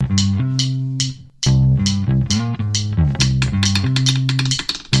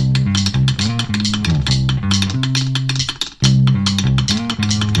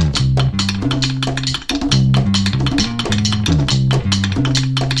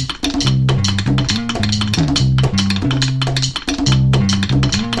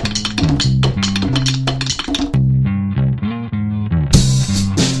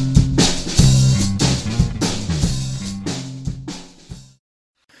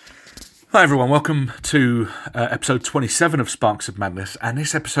Hi everyone, welcome to episode 27 of Sparks of Madness, and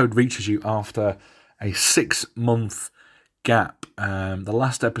this episode reaches you after a 6-month gap. The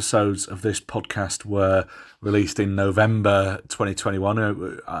last episodes of this podcast were released in November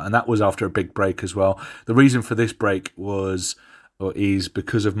 2021, and that was after a big break as well. The reason for this break is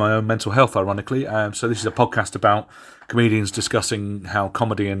because of my own mental health, ironically. So this is a podcast about comedians discussing how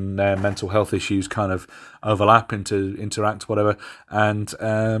comedy and mental health issues kind of overlap, interact, whatever,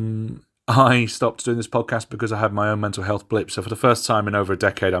 and I stopped doing this podcast because I had my own mental health blip. So for the first time in over a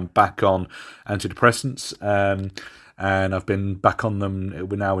decade, I'm back on antidepressants, and I've been back on them.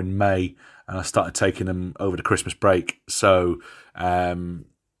 We're now in May, and I started taking them over the Christmas break. So, I'm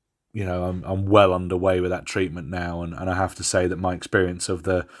well underway with that treatment now, and I have to say that my experience of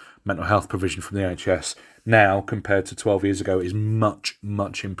the mental health provision from the NHS now compared to 12 years ago is much,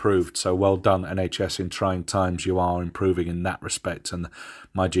 much improved. So well done, NHS, in trying times. You are improving in that respect, and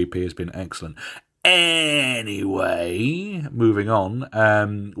my GP has been excellent. Anyway, moving on.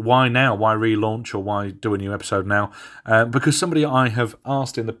 Why now? Why relaunch, or why do a new episode now? Because somebody I have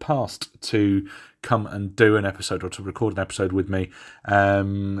asked in the past to come and do an episode or to record an episode with me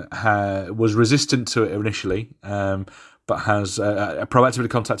was resistant to it initially, but has proactively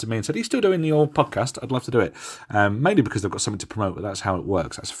contacted me and said, "Are you still doing your podcast? I'd love to do it." Mainly because they've got something to promote, but that's how it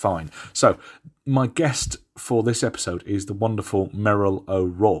works. That's fine. So my guest for this episode is the wonderful Meryl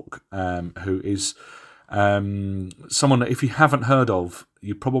O'Rourke, who is someone that, if you haven't heard of,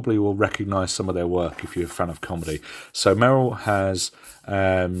 you probably will recognise some of their work if you're a fan of comedy. So Meryl has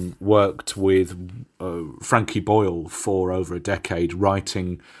worked with Frankie Boyle for over a decade,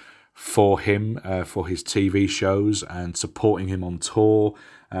 writing for him, for his TV shows, and supporting him on tour.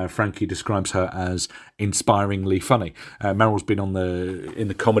 Frankie describes her as inspiringly funny. Meryl's been in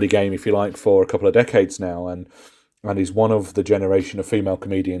the comedy game, if you like, for a couple of decades now, and is one of the generation of female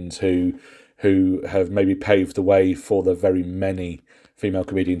comedians who have maybe paved the way for the very many female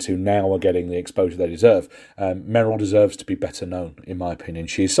comedians who now are getting the exposure they deserve. Meryl deserves to be better known, in my opinion.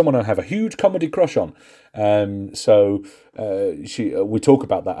 She's someone I have a huge comedy crush on. We talk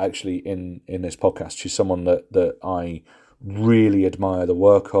about that actually in this podcast. She's someone that I really admire the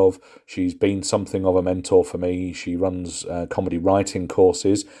work of. She's been something of a mentor for me. She runs comedy writing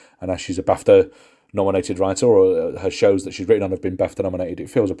courses, and as she's a BAFTA nominated writer, or her shows that she's written on have been BAFTA nominated, it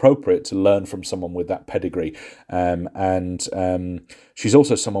feels appropriate to learn from someone with that pedigree. And she's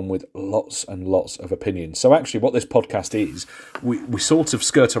also someone with lots and lots of opinions. So actually what this podcast is, we sort of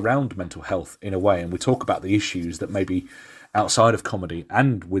skirt around mental health in a way, and we talk about the issues that maybe outside of comedy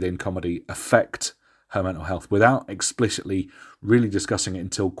and within comedy affect her mental health without explicitly really discussing it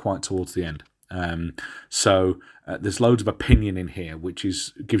until quite towards the end. So there's loads of opinion in here, which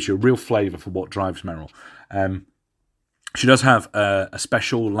gives you a real flavour for what drives Meryl. She does have a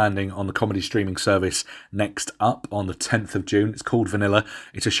special landing on the comedy streaming service Next Up on the 10th of June. It's called Vanilla.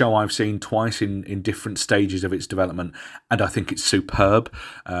 It's a show I've seen twice in different stages of its development, and I think it's superb.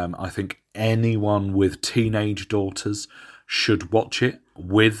 I think anyone with teenage daughters should watch it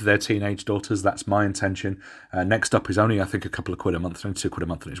with their teenage daughters. That's my intention. Next Up is only, I think, a couple of quid a month, only £2 a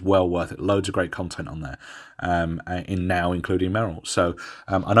month, and it's well worth it. Loads of great content on there, including Meryl. So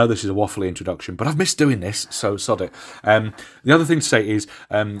I know this is a waffly introduction, but I've missed doing this, so sod it. The other thing to say is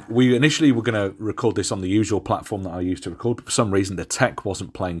we initially were going to record this on the usual platform that I used to record, but for some reason the tech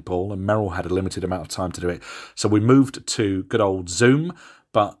wasn't playing ball, and Meryl had a limited amount of time to do it. So we moved to good old Zoom.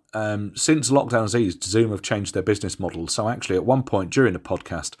 But since lockdown's eased, Zoom have changed their business model. So actually, at one point during the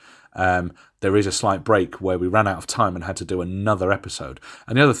podcast, there is a slight break where we ran out of time and had to do another episode.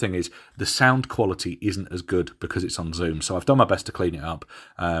 And the other thing is, the sound quality isn't as good because it's on Zoom. So I've done my best to clean it up,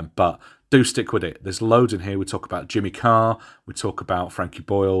 but do stick with it. There's loads in here. We talk about Jimmy Carr. We talk about Frankie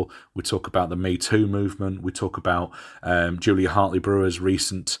Boyle. We talk about the Me Too movement. We talk about Julia Hartley-Brewer's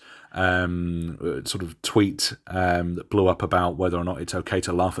recent sort of tweet that blew up about whether or not it's okay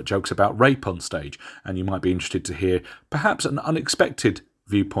to laugh at jokes about rape on stage. And you might be interested to hear perhaps an unexpected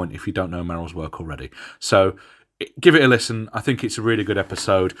viewpoint if you don't know Meryl's work already. So give it a listen. I think it's a really good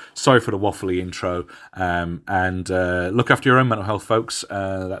episode. Sorry for the waffly intro. And look after your own mental health, folks.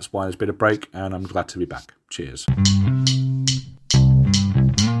 That's why there's been a break, and I'm glad to be back. Cheers.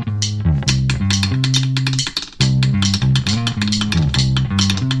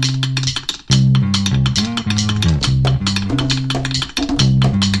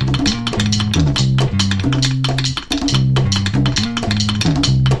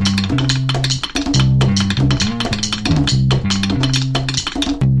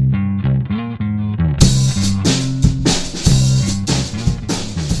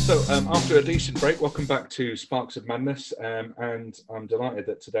 a decent break. Welcome back to Sparks of Madness, and I'm delighted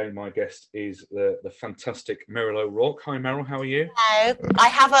that today my guest is the fantastic Meryl O'Rourke. Hi Meryl, how are you? Hello. I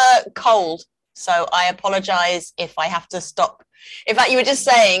have a cold, so I apologise if I have to stop. In fact, you were just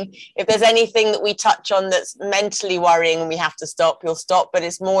saying if there's anything that we touch on that's mentally worrying and we have to stop, you'll stop, but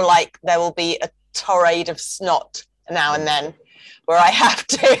it's more like there will be a torrent of snot now and then where I have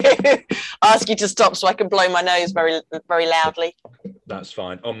to ask you to stop so I can blow my nose very, very loudly. That's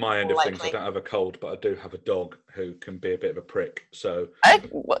fine. On my end of things, I don't have a cold, but I do have a dog who can be a bit of a prick. So,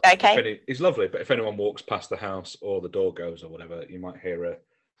 okay, he's lovely. But if anyone walks past the house or the door goes or whatever, you might hear a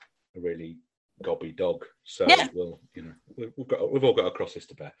really gobby dog. So yeah. we've all got a crosses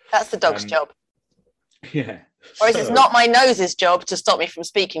to bear. That's the dog's job. Yeah. Whereas it's not my nose's job to stop me from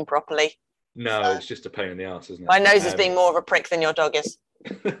speaking properly. No, it's just a pain in the arse, isn't it? My nose is being more of a prick than your dog is.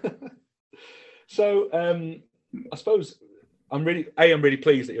 So, I suppose I'm really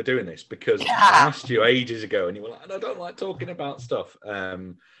pleased that you're doing this, because I asked you ages ago and you were like, I don't like talking about stuff,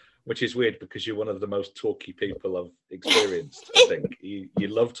 which is weird because you're one of the most talky people I've experienced. I think you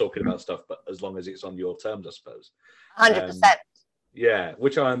love talking about stuff, but as long as it's on your terms, I suppose. 100%. Yeah,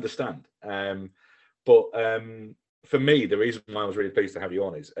 which I understand. But for me, the reason why I was really pleased to have you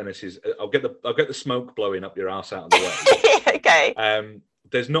on is, and this is, I'll get the smoke blowing up your ass out of the way. Okay.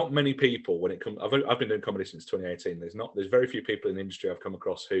 There's not many people when it comes. I've been doing comedy since 2018. There's very few people in the industry I've come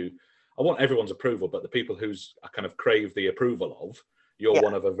across who I want everyone's approval, but the people who's I kind of crave the approval of, you're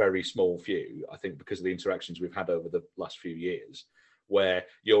one of a very small few. I think because of the interactions we've had over the last few years, where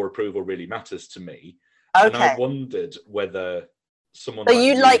your approval really matters to me. Okay. And I wondered whether someone. So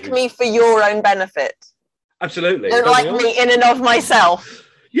you like me for your own benefit? Absolutely. Don't like me in and of myself.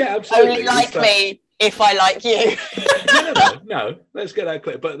 Yeah, absolutely. Only like me if I like you. No. Let's get that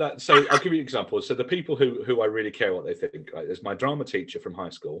clear. But so I'll give you an example. So the people who I really care what they think. Like, there's my drama teacher from high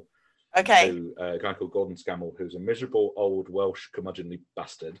school. Okay. A guy called Gordon Scammell, who's a miserable old Welsh curmudgeonly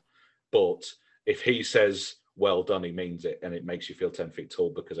bastard. But if he says well done, he means it, and it makes you feel 10 feet tall,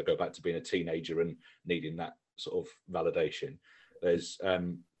 because I go back to being a teenager and needing that sort of validation. There's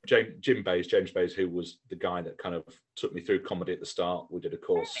James Bays, who was the guy that kind of took me through comedy at the start. We did a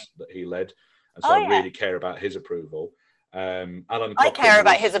course that he led, and so I really care about his approval. Alan Cochrane, I care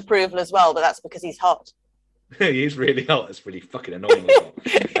about his approval as well, but that's because he's hot. He's really hot. It's really fucking annoying.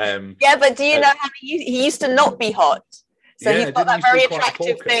 Yeah, but do you know how he used to not be hot? So he's got that very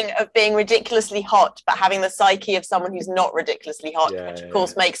attractive thing of being ridiculously hot, but having the psyche of someone who's not ridiculously hot, which of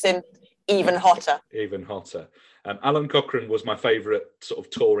course makes him even hotter. Even hotter. Alan Cochrane was my favourite sort of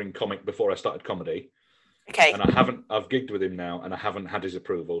touring comic before I started comedy. Okay. And I've gigged with him now, and I haven't had his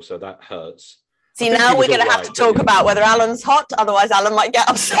approval, so that hurts. See, now we're going to have to talk about whether Alan's hot, otherwise Alan might get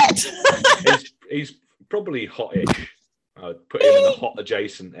upset. he's probably hottish. I'd put him in the hot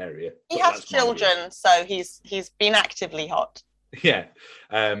adjacent area. He has children, so he's been actively hot. Yeah.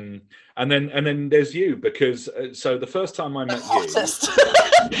 And then there's you, because so the first time I met you,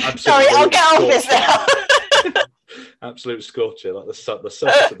 sorry, I'll get off this now. Absolute scorcher, like the surface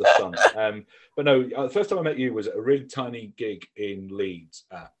of the sun. But no, the first time I met you was at a really tiny gig in Leeds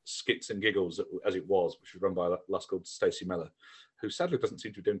at Skits and Giggles, as it was, which was run by a lass called Stacey Miller, who sadly doesn't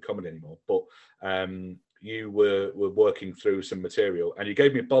seem to be doing comedy anymore. But you were working through some material, and you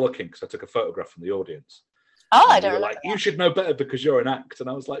gave me a bollocking because I took a photograph from the audience. Oh, I don't know. Like, you should know better because you're an act. And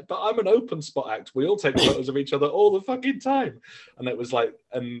I was like, but I'm an open spot act. We all take photos of each other all the fucking time. And it was like,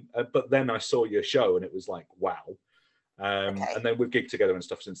 but then I saw your show and it was like, wow. And then we've gigged together and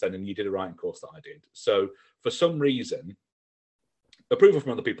stuff since then. And you did a writing course that I did. So for some reason, approval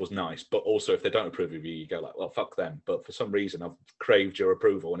from other people is nice, but also if they don't approve of you, you go like, well, fuck them. But for some reason, I've craved your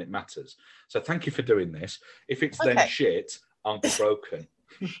approval and it matters. So thank you for doing this. If it's then shit, I'm broken.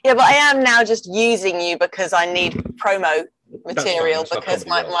 Yeah, but I am now just using you because I need promo material, because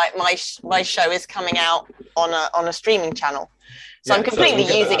my show is coming out on a streaming channel. So I'm completely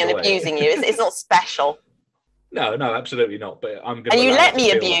using and abusing you. It's not special. No, absolutely not. But I'm going to. And you let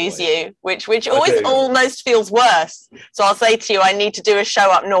me abuse you, which always almost feels worse. So I'll say to you, I need to do a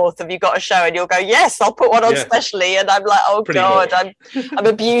show up north. Have you got a show? And you'll go, yes, I'll put one on specially. And I'm like, oh God, I'm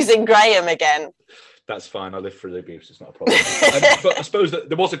abusing Graham again. That's fine. I live through the abuse. It's not a problem. But I suppose that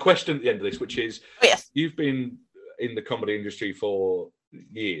there was a question at the end of this, which is, you've been in the comedy industry for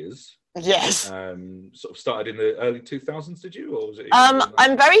years. Yes. Sort of started in the early 2000s, did you? Or was it?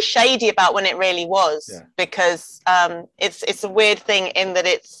 I'm very shady about when it really was, because it's a weird thing in that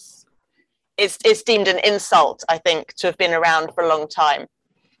it's deemed an insult, I think, to have been around for a long time,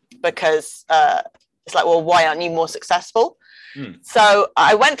 because it's like, well, why aren't you more successful? So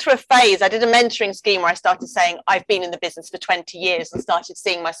I went through a phase. I did a mentoring scheme where I started saying I've been in the business for 20 years and started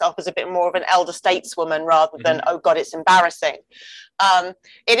seeing myself as a bit more of an elder stateswoman rather than, oh God, it's embarrassing.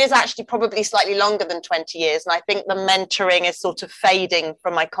 It is actually probably slightly longer than 20 years. And I think the mentoring is sort of fading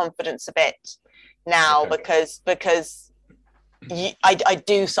from my confidence a bit now, because I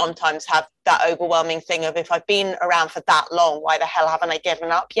do sometimes have that overwhelming thing of, if I've been around for that long, why the hell haven't I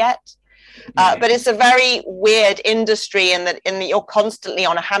given up yet? But it's a very weird industry in that you're constantly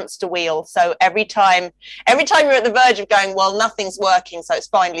on a hamster wheel. So every time you're at the verge of going, well, nothing's working, so it's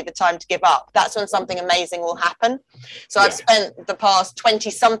finally the time to give up, that's when something amazing will happen. So I've spent the past 20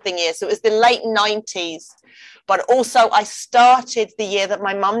 something years. So it was the late 90s. But also I started the year that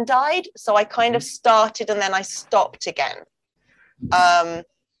my mum died. So I kind of started and then I stopped again. And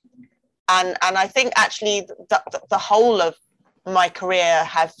I think actually the whole of my career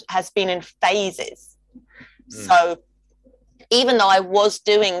has been in phases. So even though I was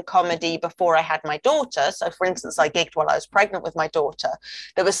doing comedy before I had my daughter, so for instance, I gigged while I was pregnant with my daughter,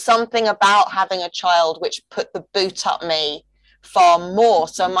 there was something about having a child which put the boot up me far more.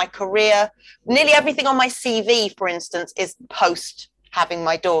 So my career, nearly everything on my CV, for instance, is post having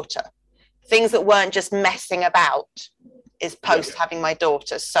my daughter. Things that weren't just messing about is post having my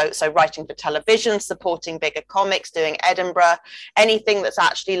daughter. So writing for television, supporting bigger comics, doing Edinburgh, anything that's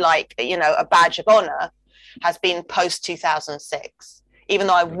actually like, a badge of honor has been post 2006. Even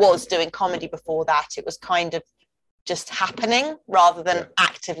though I was doing comedy before that, it was kind of just happening rather than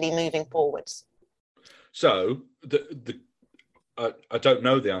actively moving forwards. So I don't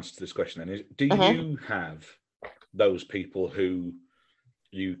know the answer to this question then. Do you have those people who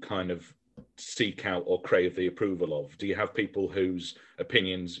you kind of seek out or crave the approval of? Do you have people whose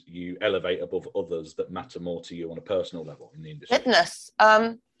opinions you elevate above others that matter more to you on a personal level in the industry? Goodness,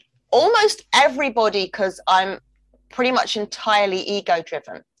 almost everybody, because I'm pretty much entirely ego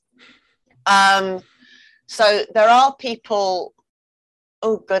driven. So there are people,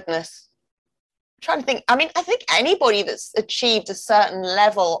 oh goodness, I'm trying to think. I mean, I think anybody that's achieved a certain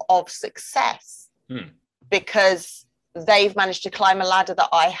level of success because they've managed to climb a ladder that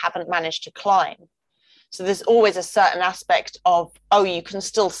I haven't managed to climb. So there's always a certain aspect of, oh, you can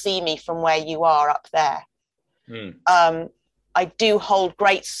still see me from where you are up there. I do hold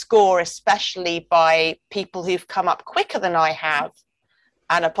great score, especially by people who've come up quicker than I have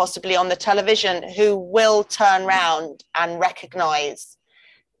and are possibly on the television, who will turn around and recognize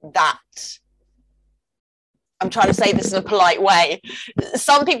that. I'm trying to say this in a polite way.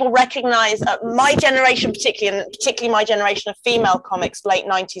 Some people recognize my generation, particularly my generation of female comics, late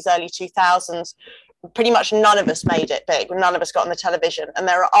 90s, early 2000s, pretty much none of us made it big. None of us got on the television. And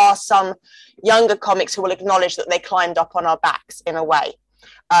there are some younger comics who will acknowledge that they climbed up on our backs in a way.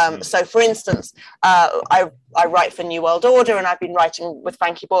 So, for instance, I write for New World Order, and I've been writing with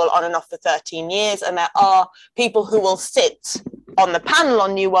Frankie Boyle on and off for 13 years. And there are people who will sit on the panel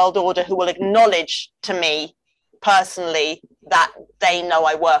on New World Order who will acknowledge to me personally that they know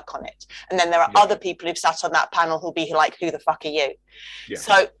I work on it. And then there are other people who've sat on that panel who'll be like, who the fuck are you?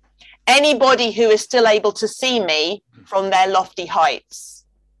 So anybody who is still able to see me from their lofty heights,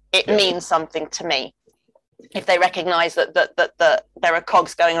 it means something to me. If they recognize that there are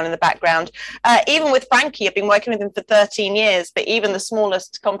cogs going on in the background. Even with Frankie, I've been working with him for 13 years, but even the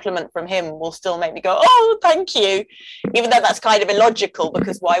smallest compliment from him will still make me go, oh, thank you. Even though that's kind of illogical,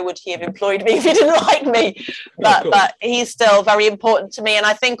 because why would he have employed me if he didn't like me? But he's still very important to me. And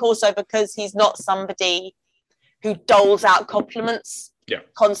I think also because he's not somebody who doles out compliments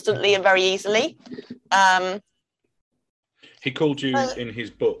constantly and very easily. He called you, in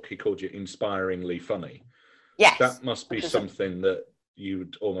his book, he called you inspiringly funny. Yes. That must be something that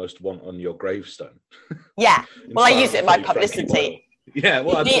you'd almost want on your gravestone. Yeah. Well, I use it in my publicity. Yeah,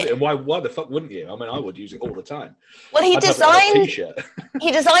 well, absolutely. And why the fuck wouldn't you? I mean, I would use it all the time. Well, he designed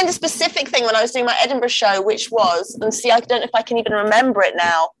a specific thing when I was doing my Edinburgh show, which was, and see, I don't know if I can even remember it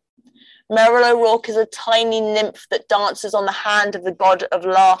now. Meryl O'Rourke is a tiny nymph that dances on the hand of the god of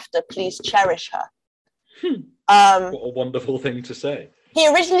laughter. Please cherish her. What a wonderful thing to say. He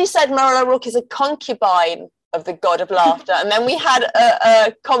originally said Meryl O'Rourke is a concubine of the god of laughter, and then we had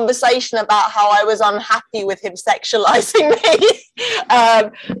a conversation about how I was unhappy with him sexualizing me,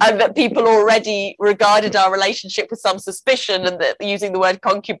 and that people already regarded our relationship with some suspicion, and that using the word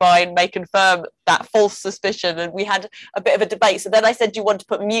concubine may confirm that false suspicion. And we had a bit of a debate. So then I said, do you want to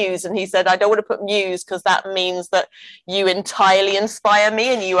put muse? And he said, I don't want to put muse because that means that you entirely inspire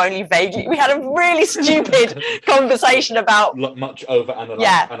me and you only vaguely. We had a really stupid conversation about much over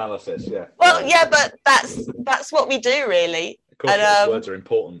analysis. Well, but that's what we do, really. Of course, words are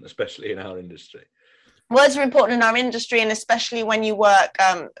important, especially in our industry. words are important in our industry, and especially when you work.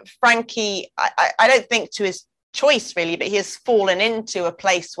 Frankie, I don't think to his choice really, but he has fallen into a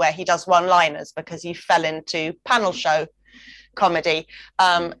place where he does one-liners because he fell into panel show comedy.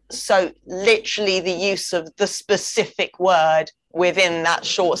 So literally the use of the specific word within that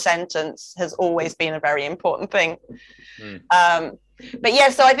short sentence has always been a very important thing. But yeah,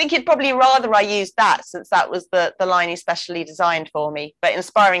 so I think he'd probably rather I used that, since that was the line he specially designed for me. But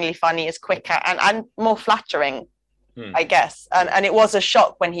inspiringly funny is quicker and more flattering, I guess. And it was a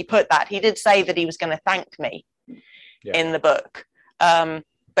shock when he put that. He did say that he was going to thank me in the book.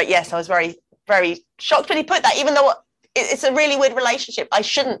 But yes, I was very, very shocked when he put that, even though it's a really weird relationship. I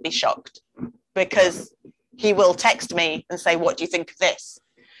shouldn't be shocked because he will text me and say, what do you think of this?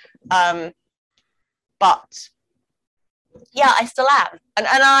 But yeah, I still am. And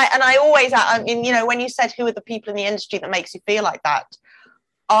I always, I mean, you know, when you said who are the people in the industry that makes you feel like that,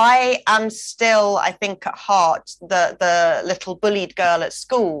 I am still, I think at heart, the little bullied girl at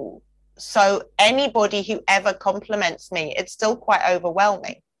school. So anybody who ever compliments me, it's still quite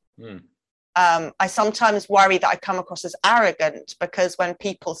overwhelming. I sometimes worry that I come across as arrogant, because when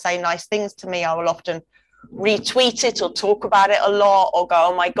people say nice things to me, I will often retweet it or talk about it a lot or go,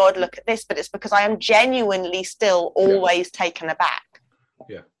 oh my God, look at this. But it's because I am genuinely still always taken aback.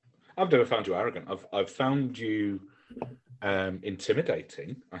 Yeah. I've never found you arrogant. I've found you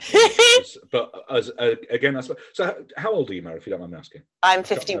intimidating, I think. But again, that's so. How old are you, Mary, if you don't mind me asking? I'm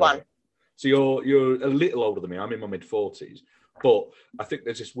 51. So you're a little older than me. I'm in my mid-40s. But I think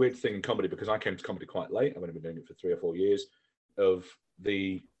there's this weird thing in comedy, because I came to comedy quite late. I've only been doing it for 3 or 4 years, of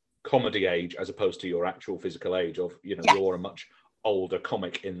the comedy age as opposed to your actual physical age of, you know, you're a much older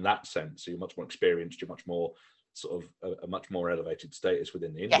comic in that sense. So you're much more experienced. You're much more sort of a much more elevated status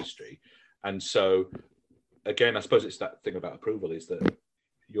within the industry. And so, again, I suppose it's that thing about approval, is that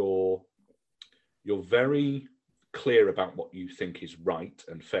you're very clear about what you think is right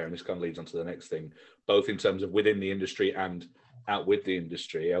and fair. And this kind of leads on to the next thing, both in terms of within the industry and out with the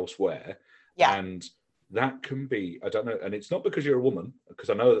industry elsewhere. And that can be, I don't know, and it's not because you're a woman, because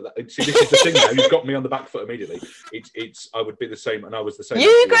I know that, see, this is the thing now, you've got me on the back foot immediately. It's I would be the same, and I was the same.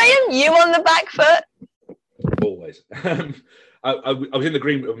 You, Graham, you on the back foot? Always. I was in the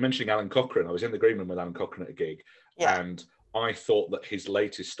green room, mentioning Alan Cochrane, I was in the green room with Alan Cochrane at a gig, and I thought that his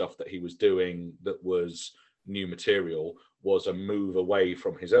latest stuff that he was doing that was new material was a move away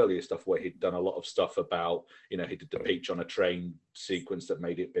from his earlier stuff, where he'd done a lot of stuff about, you know, he did the Peach on a Train sequence that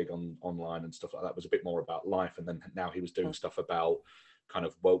made it big online and stuff like that. It was a bit more about life, and then now he was doing stuff about kind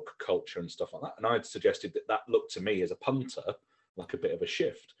of woke culture and stuff like that. And I'd suggested that looked to me as a punter like a bit of a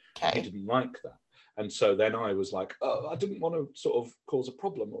shift. He didn't like that. And so then I was like, oh, I didn't want to sort of cause a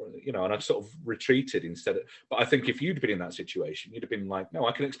problem, or, you know, and I sort of retreated instead of, but I think if you'd been in that situation, you'd have been like, no,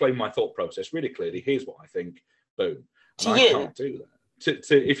 I can explain my thought process really clearly. Here's what I think, boom. And I can't do that.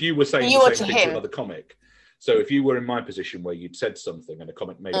 To if you were saying the same thing to another comic. So if you were in my position where you'd said something and a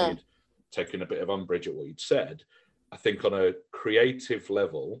comic maybe had taken a bit of umbrage at what you'd said, I think on a creative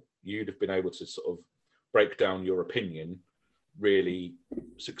level, you'd have been able to sort of break down your opinion really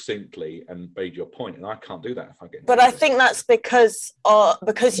succinctly and made your point, and I can't do that if I get. But I think that's because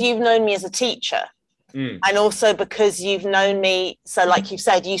you've known me as a teacher, and also because you've known me. So, like you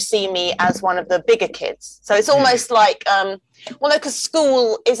said, you see me as one of the bigger kids. So it's almost like, well, no, because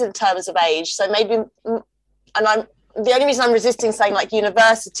school is in terms of age. So maybe, and I'm the only reason I'm resisting saying like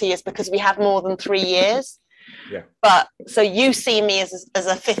university is because we have more than 3 years. But so you see me as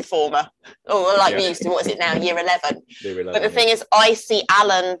a fifth former, or like we used to, what is it now, year 11. But the thing is, I see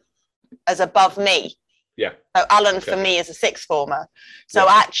Alan as above me. So Alan for me is a sixth former. So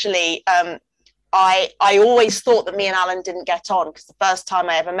actually, I always thought that me and Alan didn't get on, because the first time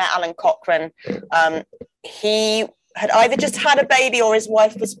I ever met Alan Cochrane, he had either just had a baby or his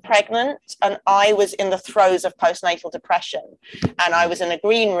wife was pregnant, and I was in the throes of postnatal depression, and I was in a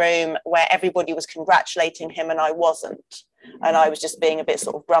green room where everybody was congratulating him and I wasn't, and I was just being a bit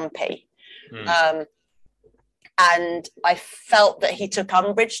sort of grumpy. And I felt that he took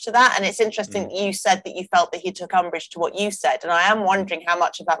umbrage to that. And it's interesting that you said that you felt that he took umbrage to what you said. And I am wondering how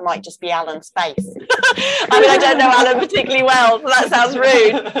much of that might just be Alan's face. I mean, I don't know Alan particularly well, so that sounds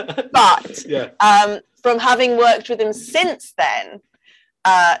rude. But from having worked with him since then,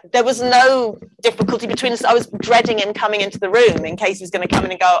 there was no difficulty between us. I was dreading him coming into the room in case he was going to come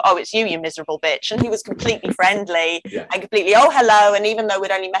in and go, oh, it's you miserable bitch. And he was completely friendly and completely, oh, hello. And even though we'd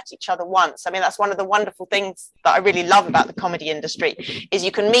only met each other once, I mean, that's one of the wonderful things that I really love about the comedy industry, is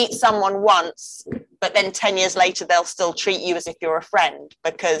you can meet someone once, but then 10 years later, they'll still treat you as if you're a friend,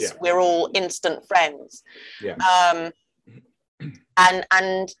 because we're all instant friends.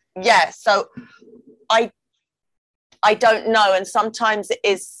 So I don't know, and sometimes it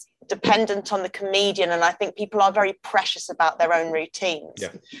is dependent on the comedian, and I think people are very precious about their own routines.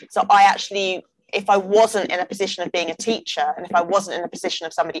 Yeah. So I actually, if I wasn't in a position of being a teacher, and if I wasn't in a position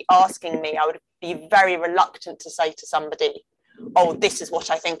of somebody asking me, I would be very reluctant to say to somebody, oh, this is what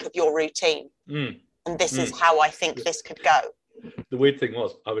I think of your routine, and this is how I think this could go. The weird thing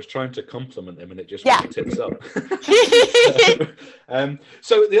was, I was trying to compliment him, and it just Yeah. went tits up.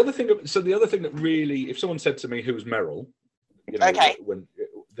 So the other thing that really, if someone said to me, "Who's Meryl?" You know, Okay. when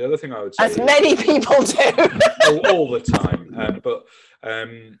the other thing I would say, as many people do, all the time, but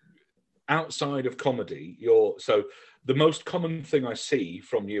outside of comedy, so the most common thing I see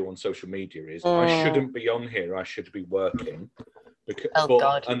from you on social media is, I shouldn't be on here, I should be working.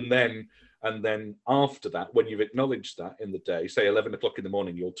 God. And then after that, when you've acknowledged that in the day, say 11 o'clock in the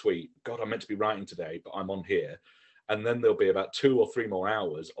morning, you'll tweet, God, I'm meant to be writing today, but I'm on here. And then there'll be about 2 or 3 more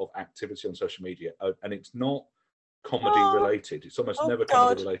hours of activity on social media. And it's not comedy related. It's almost never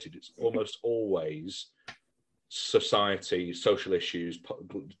comedy related. It's almost always society, social issues,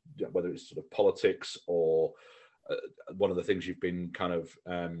 whether it's sort of politics or one of the things you've been kind of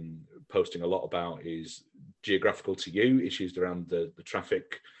posting a lot about is geographical to you, issues around the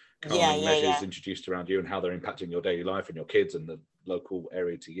traffic calming measures introduced around you and how they're impacting your daily life and your kids and the local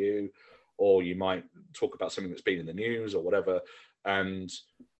area to you. Or you might talk about something that's been in the news or whatever. And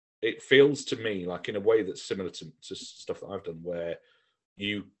it feels to me like, in a way that's similar to stuff that I've done, where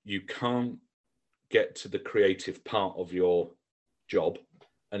you can't get to the creative part of your job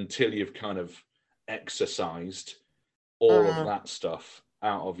until you've kind of exercised all of that stuff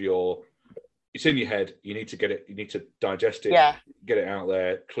out of it's in your head. You need to get it, you need to digest it, get it out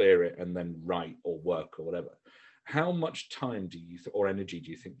there, clear it, and then write or work or whatever. How much time or energy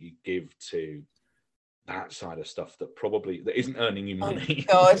do you think you give to that side of stuff that isn't earning you money?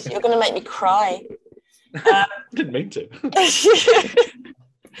 Oh God, you're going to make me cry. Didn't mean to.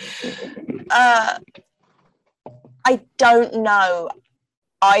 I don't know,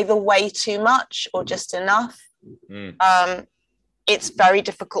 either way too much or just enough. It's very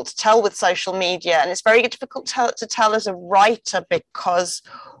difficult to tell with social media, and it's very difficult to tell as a writer, because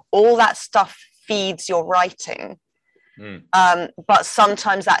all that stuff feeds your writing. But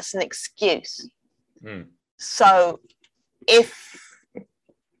sometimes that's an excuse. So if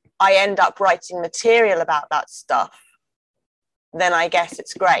I end up writing material about that stuff, then I guess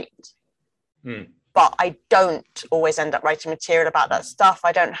it's great. But I don't always end up writing material about that stuff.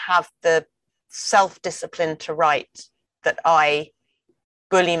 I don't have the self-discipline to write that I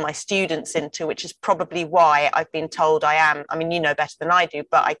bully my students into, which is probably why I've been told I am. I mean, you know better than I do,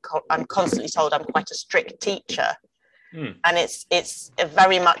 but I'm constantly told I'm quite a strict teacher. And it's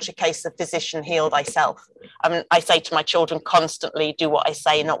very much a case of physician, heal thyself. I mean, I say to my children constantly, do what I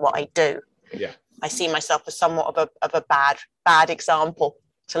say, not what I do. Yeah. I see myself as somewhat of a bad example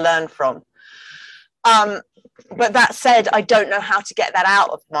to learn from. But that said, I don't know how to get that out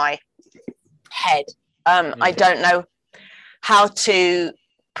of my head. I don't know how to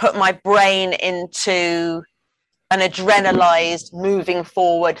put my brain into an adrenalized, moving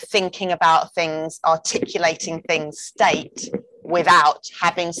forward, thinking about things, articulating things state without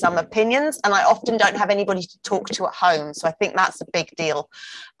having some opinions. And I often don't have anybody to talk to at home. So I think that's a big deal.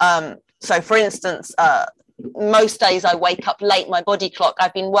 So for instance, most days I wake up late, my body clock.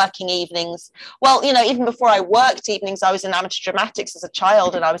 I've been working evenings. Well, you know, even before I worked evenings, I was in amateur dramatics as a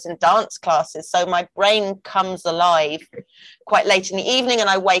child and I was in dance classes. So my brain comes alive quite late in the evening and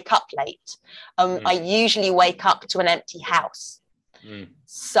I wake up late. I usually wake up to an empty house.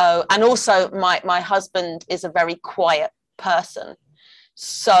 So, and also my husband is a very quiet person.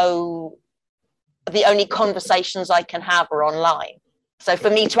 So the only conversations I can have are online. So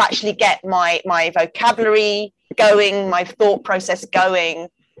for me to actually get my vocabulary going, my thought process going,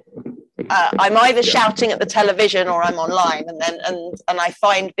 I'm either shouting at the television or I'm online, and I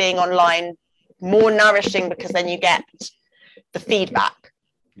find being online more nourishing because then you get the feedback.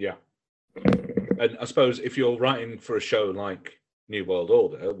 Yeah, and I suppose if you're writing for a show like New World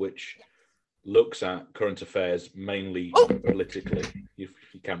Order, which looks at current affairs mainly politically, your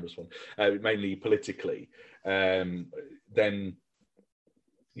camera's on, mainly politically, then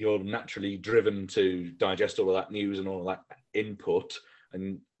you're naturally driven to digest all of that news and all of that input,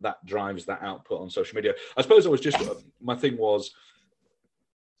 and that drives that output on social media. I suppose my thing was,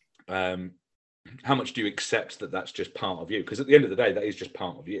 how much do you accept that that's just part of you? Because at the end of the day, that is just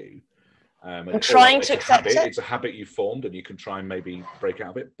part of you. I'm trying to accept it. It's a habit you formed, and you can try and maybe break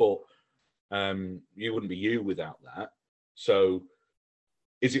out of it, but you wouldn't be you without that. So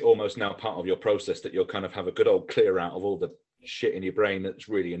is it almost now part of your process that you'll kind of have a good old clear out of all the shit in your brain that's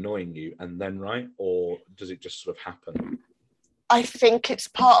really annoying you and then write, or does it just sort of happen? I think it's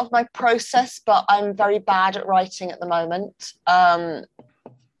part of my process, but I'm very bad at writing at the moment.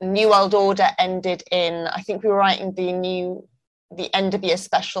 New World Order ended in, I think we were writing the end of year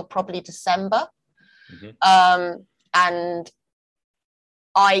special, probably December. And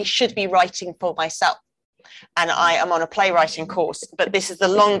I should be writing for myself. And I am on a playwriting course, but this is the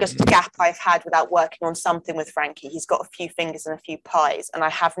longest gap I've had without working on something with Frankie. He's got a few fingers and a few pies. And I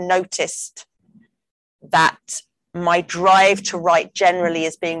have noticed that my drive to write generally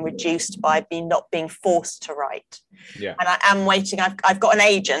is being reduced by not being forced to write. Yeah. And I am waiting. I've got an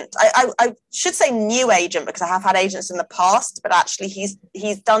agent. I should say new agent, because I have had agents in the past, but actually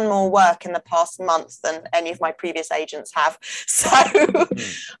he's done more work in the past month than any of my previous agents have. So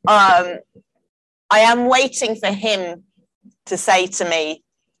I am waiting for him to say to me,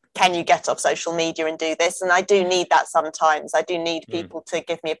 can you get off social media and do this? And I do need that sometimes. I do need people to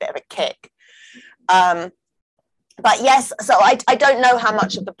give me a bit of a kick. But yes, so I don't know how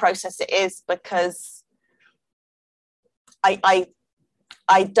much of the process it is, because I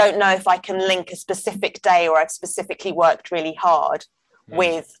don't know if I can link a specific day or I've specifically worked really hard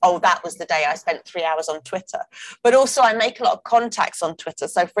with, oh, that was the day I spent 3 hours on Twitter. But also I make a lot of contacts on Twitter.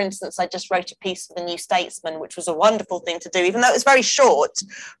 So for instance, I just wrote a piece for the New Statesman, which was a wonderful thing to do, even though it was very short,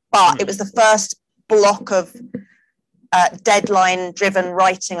 but it was the first block of deadline driven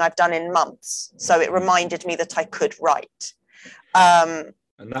writing I've done in months. So it reminded me that I could write.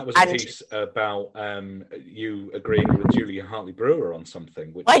 And that was a piece about you agreeing with Julia Hartley-Brewer on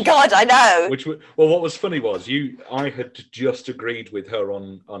something. Which, my God, I know. Well, what was funny was I had just agreed with her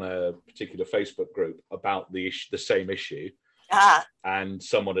on a particular Facebook group about the same issue. And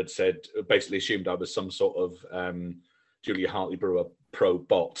someone had said, basically assumed I was some sort of Julia Hartley-Brewer pro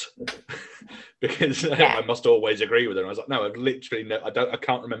bot because I must always agree with her. And I was like, no, I've literally I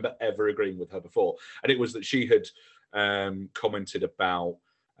can't remember ever agreeing with her before. And it was that she had commented about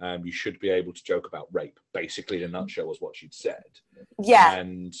you should be able to joke about rape, basically in a nutshell was what she'd said. Yeah.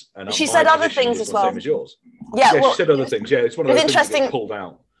 And she said other things as well. Same as yours. Yeah, well, she said other things. Yeah, it's one of those things that get pulled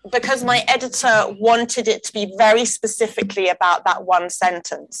out. Because my editor wanted it to be very specifically about that one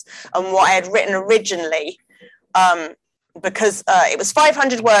sentence and what I had written originally, because it was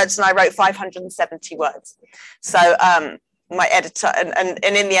 500 words and I wrote 570 words. So my editor, and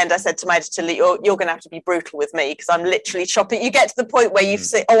in the end I said to my editor, you're going to have to be brutal with me because I'm literally chopping. You get to the point where you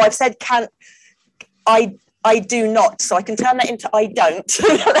say, oh, I've said I do not, so I can turn that into I don't.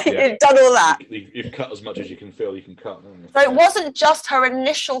 You've done all that. You've cut as much as you can feel you can cut. So it wasn't just her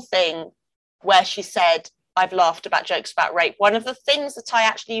initial thing where she said, I've laughed about jokes about rape. One of the things that I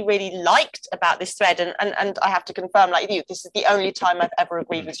actually really liked about this thread, and I have to confirm, like you, this is the only time I've ever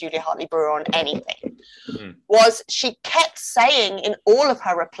agreed with Julia Hartley-Brewer on anything, was she kept saying in all of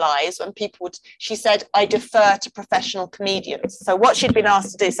her replies when she said, I defer to professional comedians. So what she'd been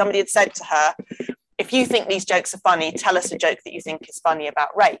asked to do, somebody had said to her, if you think these jokes are funny, tell us a joke that you think is funny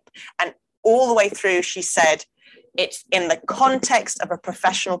about rape. And all the way through, she said, it's in the context of a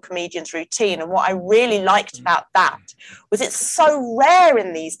professional comedian's routine. And what I really liked about that was it's so rare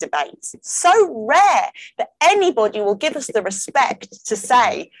in these debates, so rare that anybody will give us the respect to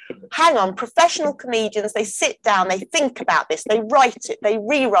say, hang on, professional comedians, they sit down, they think about this, they write it, they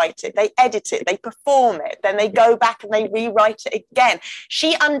rewrite it, they edit it, they perform it, then they go back and they rewrite it again.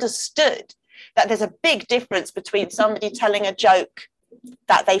 She understood that there's a big difference between somebody telling a joke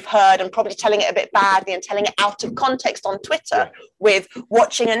that they've heard and probably telling it a bit badly and telling it out of context on Twitter with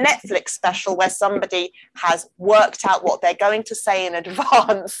watching a Netflix special where somebody has worked out what they're going to say in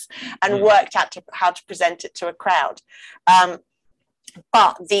advance and worked out how to present it to a crowd.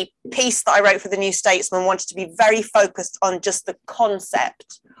 But the piece that I wrote for the New Statesman wanted to be very focused on just the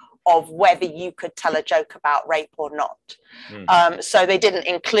concept of whether you could tell a joke about rape or not. So they didn't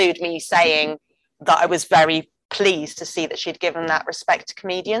include me saying that I was very pleased to see that she'd given that respect to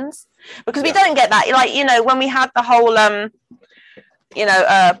comedians, because we don't get that, like, you know, when we had the whole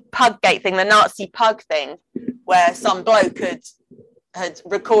Puggate thing, the Nazi pug thing, where some bloke had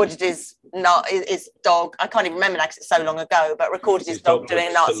recorded his dog, I can't even remember that because it's so long ago, but recorded his dog doing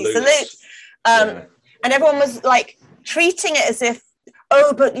a Nazi salute. And everyone was like treating it as if,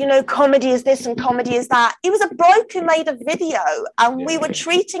 oh, but you know, comedy is this and comedy is that. He was a bloke who made a video, and we were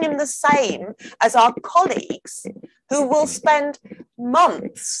treating him the same as our colleagues who will spend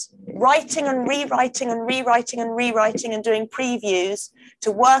months writing and rewriting and rewriting and rewriting and doing previews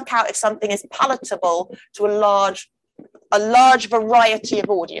to work out if something is palatable to a large variety of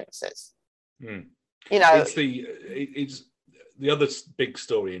audiences. You know, it's the other big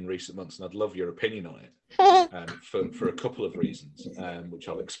story in recent months, and I'd love your opinion on it, for a couple of reasons, which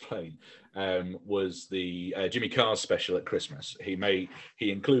I'll explain, was the Jimmy Carr special at Christmas. He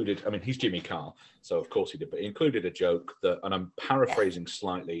included, I mean, he's Jimmy Carr, so of course he did, but he included a joke that, and I'm paraphrasing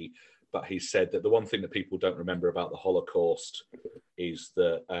slightly, but he said that the one thing that people don't remember about the Holocaust is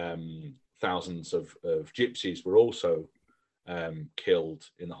that thousands of gypsies were also killed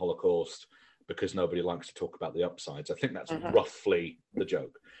in the Holocaust, because nobody likes to talk about the upsides. I think that's roughly the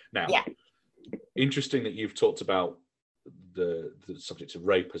joke. Now, interesting that you've talked about the subject of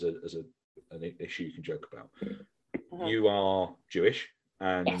rape as an issue you can joke about. You are Jewish,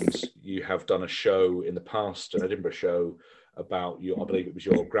 and you have done a show in the past, an Edinburgh show, about I believe it was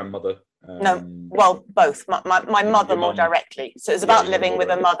your grandmother. No, well, both. My mother more directly. So it was about living with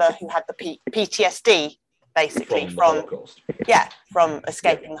a mother who had the PTSD, basically from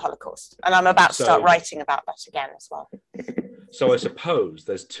escaping the Holocaust. And I'm about to start writing about that again as well. So I suppose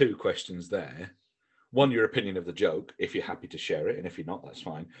there's two questions there. One, your opinion of the joke, if you're happy to share it, and if you're not, that's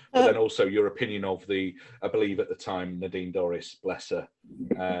fine. But then also your opinion of I believe at the time, Nadine Dorries, bless her,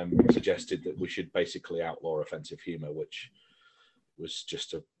 suggested that we should basically outlaw offensive humour, which was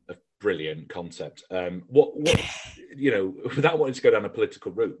just a brilliant concept. What without wanting to go down a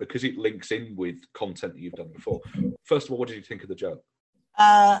political route, because it links in with content that you've done before. First of all, what did you think of the joke?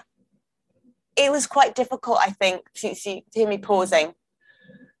 It was quite difficult, I think, to hear me pausing.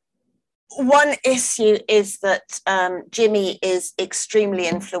 One issue is that Jimmy is extremely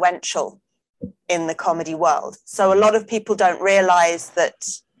influential in the comedy world. So a lot of people don't realise that.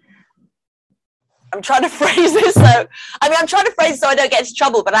 I'm trying to phrase this so I don't get into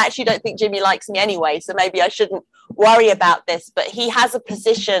trouble, but I actually don't think Jimmy likes me anyway, so maybe I shouldn't worry about this. But he has a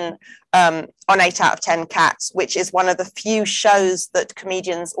position on 8 out of 10 Cats, which is one of the few shows that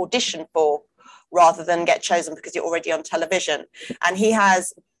comedians audition for rather than get chosen because you're already on television. And he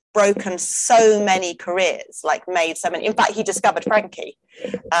has broken so many careers, made so many. In fact, he discovered Frankie.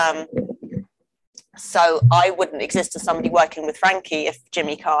 So I wouldn't exist as somebody working with Frankie if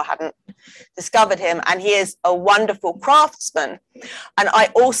Jimmy Carr hadn't discovered him. And he is a wonderful craftsman. And I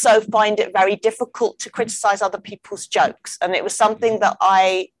also find it very difficult to criticize other people's jokes. And it was something that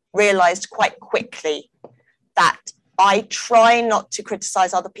I realized quite quickly, that I try not to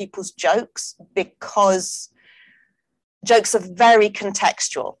criticize other people's jokes because jokes are very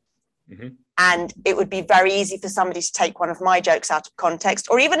contextual. And it would be very easy for somebody to take one of my jokes out of context,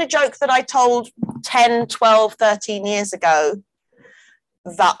 or even a joke that I told 10, 12, 13 years ago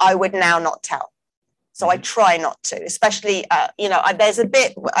that I would now not tell. So I try not to, especially, there's a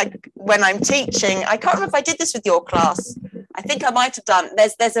bit when I'm teaching, I can't remember if I did this with your class. I think I might have done.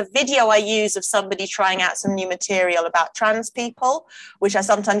 There's a video I use of somebody trying out some new material about trans people, which I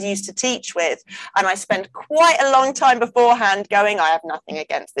sometimes used to teach with. And I spend quite a long time beforehand going, I have nothing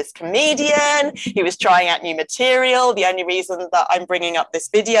against this comedian. He was trying out new material. The only reason that I'm bringing up this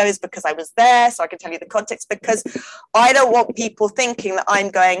video is because I was there, so I can tell you the context, because I don't want people thinking that I'm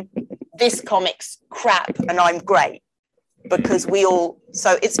going, this comic's crap and I'm great, because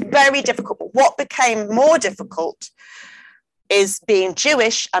so it's very difficult. But what became more difficult is being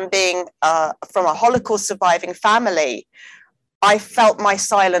Jewish and being from a Holocaust surviving family. I felt my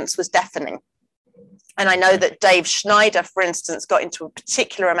silence was deafening. And I know that Dave Schneider, for instance, got into a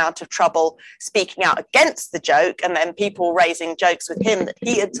particular amount of trouble speaking out against the joke, and then people raising jokes with him that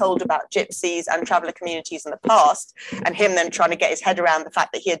he had told about gypsies and traveller communities in the past, and him then trying to get his head around the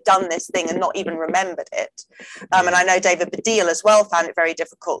fact that he had done this thing and not even remembered it. And I know David Baddiel as well found it very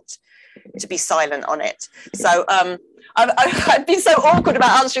difficult to be silent on it. So I've been so awkward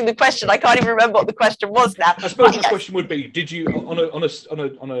about answering the question. I can't even remember what the question was now. I suppose the question would be: did you,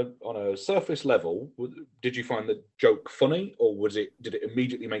 on a surface level, did you find the joke funny, or did it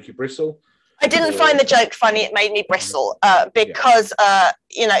immediately make you bristle? I didn't find the joke funny. It made me bristle because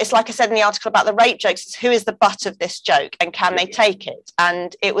it's like I said in the article about the rape jokes. It's who is the butt of this joke and can they take it?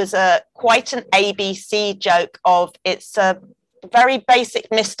 And it was quite an ABC joke of it's a very basic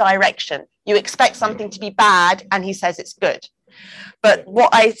misdirection. You expect something to be bad and he says it's good. But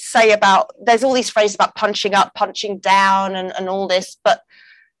what I say there's all these phrases about punching up, punching down and all this, but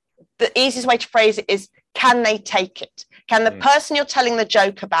the easiest way to phrase it is, can they take it? Can the person you're telling the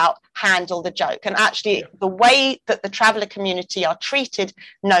joke about handle the joke? And actually the way that the traveller community are treated,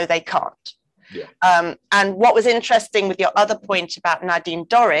 no, they can't. And what was interesting with your other point about Nadine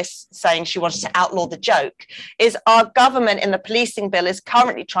Dorries saying she wanted to outlaw the joke is our government in the policing bill is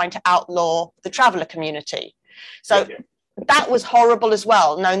currently trying to outlaw the traveller community. So that was horrible as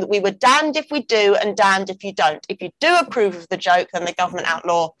well, knowing that we were damned if we do and damned if you don't. If you do approve of the joke, then the government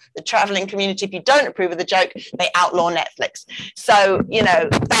outlaw the travelling community. If you don't approve of the joke, they outlaw Netflix. So, you know,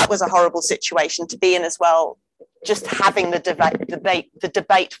 that was a horrible situation to be in as well, just having the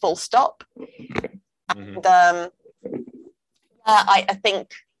debate full stop. And I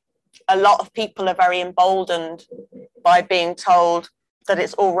think a lot of people are very emboldened by being told that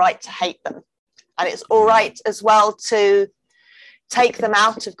it's all right to hate them. And it's all right as well to take them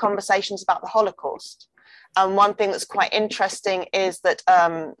out of conversations about the Holocaust. And one thing that's quite interesting is that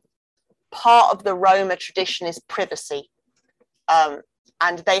part of the Roma tradition is privacy.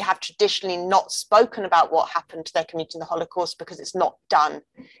 And they have traditionally not spoken about what happened to their community in the Holocaust because it's not done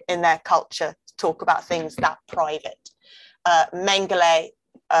in their culture to talk about things that private. Mengele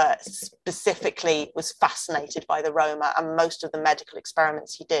specifically was fascinated by the Roma, and most of the medical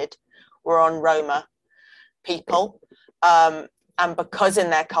experiments he did were on Roma people. And because in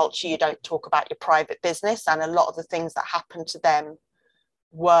their culture you don't talk about your private business, and a lot of the things that happened to them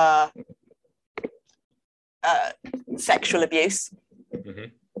were sexual abuse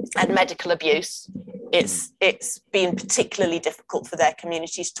and medical abuse, it's been particularly difficult for their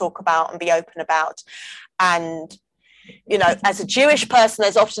communities to talk about and be open about. And, you know, as a Jewish person,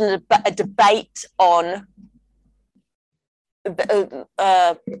 there's often a debate on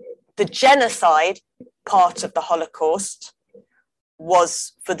the genocide part of the Holocaust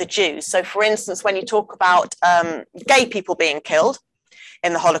was for the Jews. So, for instance, when you talk about gay people being killed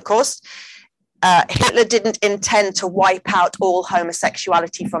in the Holocaust, Hitler didn't intend to wipe out all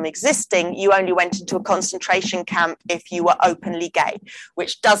homosexuality from existing. You only went into a concentration camp if you were openly gay,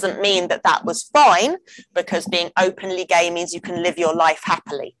 which doesn't mean that that was fine, because being openly gay means you can live your life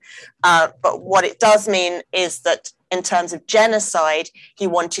happily. But what it does mean is that in terms of genocide, he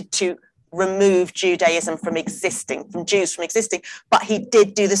wanted to remove Judaism from existing, from Jews from existing, but he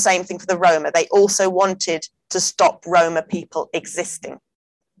did do the same thing for the Roma. They also wanted to stop Roma people existing.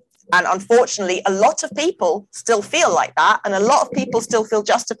 And unfortunately, a lot of people still feel like that, and a lot of people still feel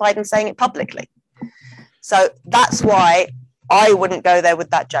justified in saying it publicly. So that's why I wouldn't go there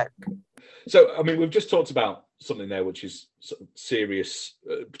with that joke. So, I mean, we've just talked about something there which is sort of serious,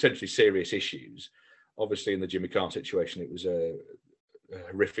 potentially serious issues. Obviously, in the Jimmy Carr situation, it was a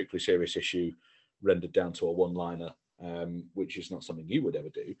horrifically serious issue rendered down to a one-liner, which is not something you would ever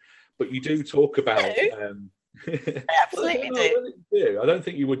do. But you do talk about... I absolutely do. I don't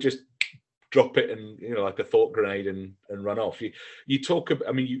think you would just drop it and, you know, like a thought grenade and run off. You talk about,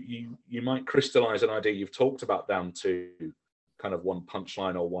 I mean, you might crystallize an idea you've talked about down to kind of one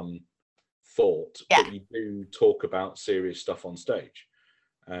punchline or one thought, but you do talk about serious stuff on stage.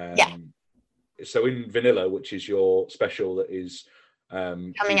 So in Vanilla, which is your special that is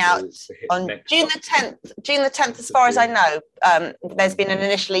coming out on June the 10th. June the 10th, as far as I know. There's been an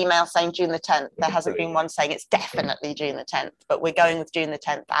initial email saying June the 10th. There hasn't been one saying it's definitely June the 10th, but we're going with June the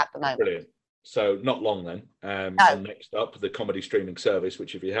 10th at the moment. Brilliant. So not long then. And next up, the comedy streaming service,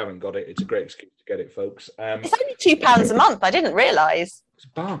 which if you haven't got it, it's a great excuse to get it, folks. It's only £2 a month. I didn't realise. It's a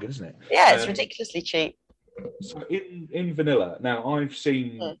bargain, isn't it? Yeah, it's ridiculously cheap. So in Vanilla, now I've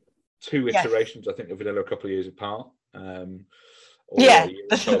seen two iterations, I think, of Vanilla a couple of years apart. The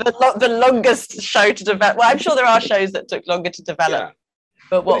longest show to develop. Well, I'm sure there are shows that took longer to develop,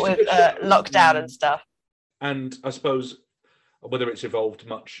 but what with lockdown and stuff. And I suppose whether it's evolved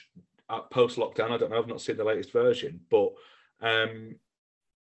much post-lockdown, I don't know. I've not seen the latest version, but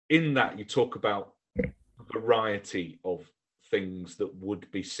in that you talk about a variety of things that would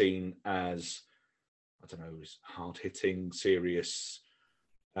be seen as, I don't know, as hard-hitting, serious,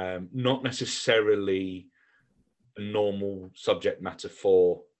 not necessarily a normal subject matter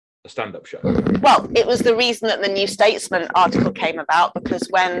for a stand-up show. Well, it was the reason that the New Statesman article came about, because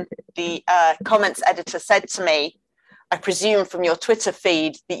when the comments editor said to me, I presume from your Twitter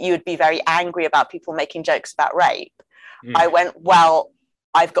feed that you would be very angry about people making jokes about rape, I went, well,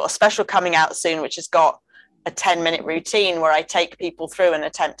 I've got a special coming out soon which has got a 10-minute routine where I take people through an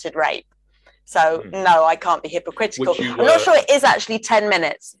attempted rape. So no, I can't be hypocritical. I'm not sure it is actually 10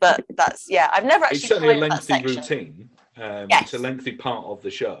 minutes, but that's, I've never actually. It's certainly a lengthy routine. It's a lengthy part of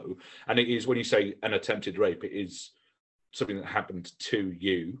the show. And it is, when you say an attempted rape, it is something that happened to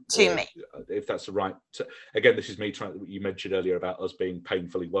you. To me. If that's the right. Again, this is me trying, you mentioned earlier about us being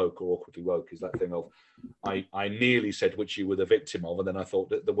painfully woke or awkwardly woke, is that thing of, I nearly said which you were the victim of. And then I thought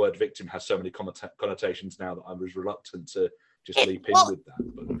that the word victim has so many connotations now that I was reluctant to just leap in with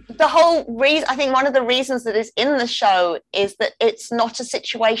that. But the whole reason, I think one of the reasons that is in the show is that it's not a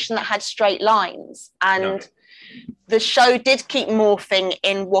situation that had straight lines. And the show did keep morphing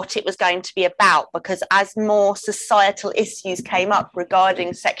in what it was going to be about, because as more societal issues came up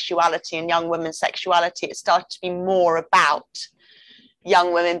regarding sexuality and young women's sexuality, it started to be more about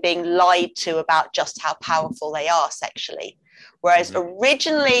young women being lied to about just how powerful they are sexually. Whereas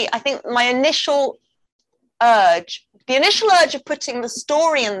originally, I think the initial urge of putting the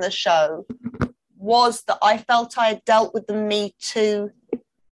story in the show was that I felt I had dealt with the Me Too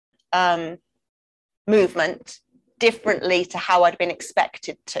movement differently to how I'd been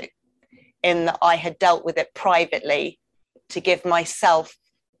expected to, in that I had dealt with it privately to give myself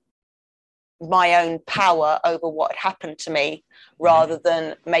my own power over what had happened to me, rather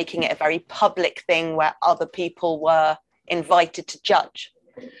than making it a very public thing where other people were invited to judge.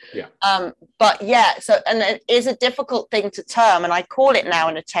 But yeah, and it is a difficult thing to term, and I call it now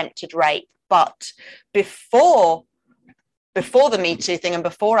an attempted rape. But before the Me Too thing, and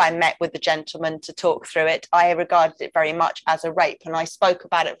before I met with the gentleman to talk through it, I regarded it very much as a rape, and I spoke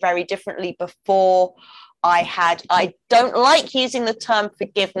about it very differently before. I don't like using the term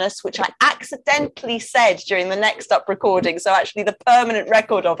forgiveness, which I accidentally said during the Next Up recording. So actually the permanent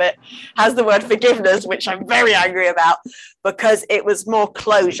record of it has the word forgiveness, which I'm very angry about, because it was more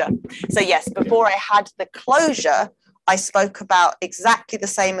closure. So yes, before I had the closure, I spoke about exactly the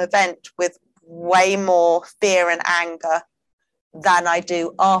same event with way more fear and anger than I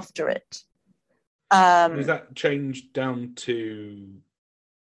do after it. Does that change down to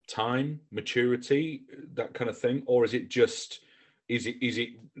time, maturity, that kind of thing, or is it just is it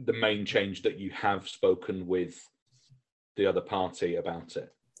the main change that you have spoken with the other party about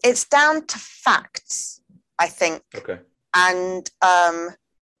it? It's down to facts, I think. Okay. And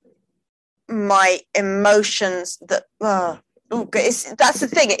my emotions that that's the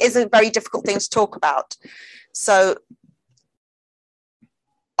thing, it is a very difficult thing to talk about. So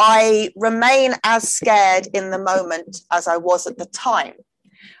I remain as scared in the moment as I was at the time.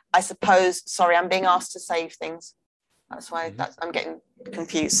 I suppose, sorry, I'm being asked to save things. That's why I'm getting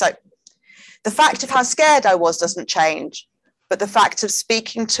confused. So the fact of how scared I was doesn't change, but the fact of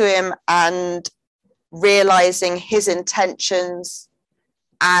speaking to him and realizing his intentions,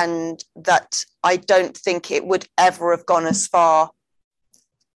 and that I don't think it would ever have gone as far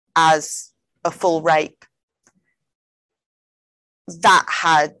as a full rape,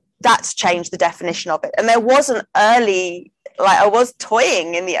 that's changed the definition of it. And there was an early, I was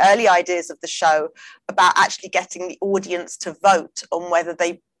toying in the early ideas of the show about actually getting the audience to vote on whether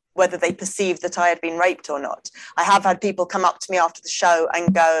they perceived that I had been raped or not. I have had people come up to me after the show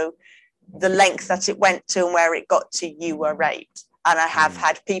and go, the length that it went to and where it got to, you were raped. And I have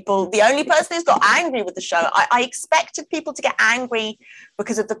had people, the only person who's got angry with the show, I expected people to get angry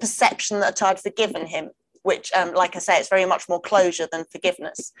because of the perception that I'd forgiven him, which, like I say, it's very much more closure than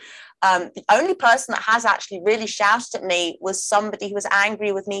forgiveness. The only person that has actually really shouted at me was somebody who was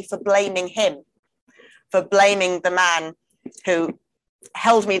angry with me for blaming him, for blaming the man who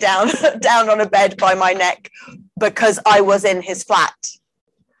held me down on a bed by my neck because I was in his flat.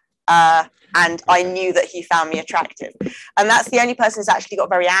 And I knew that he found me attractive. And that's the only person who's actually got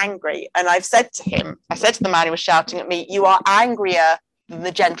very angry. And I said to the man who was shouting at me, you are angrier than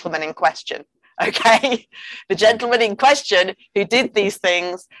the gentleman in question. Okay, the gentleman in question who did these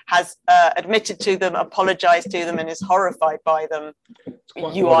things has admitted to them, apologized to them, and is horrified by them.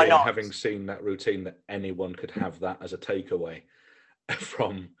 You are not. Having seen that routine, that anyone could have that as a takeaway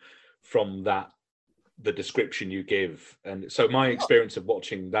from that, the description you give. And so my experience of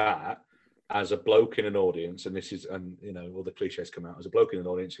watching that as a bloke in an audience, and this is, and you know, all the cliches come out, as a bloke in an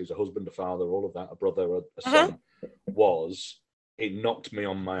audience who's a husband, a father, all of that, a brother, a son, it knocked me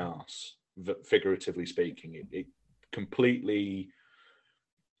on my arse. Figuratively speaking, it completely,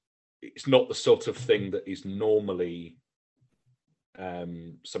 it's not the sort of thing that is normally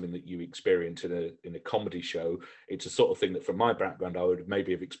something that you experience in a comedy show. It's a sort of thing that, from my background, I would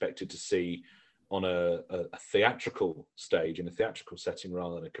maybe have expected to see on a theatrical stage, in a theatrical setting,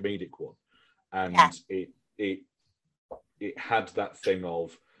 rather than a comedic one. And it had that thing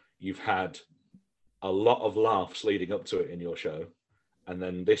of, you've had a lot of laughs leading up to it in your show, and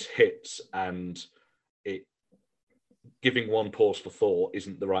then this hits, and it, giving one pause for thought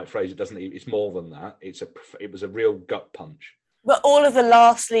isn't the right phrase. It doesn't. It's more than that. It was a real gut punch. But all of the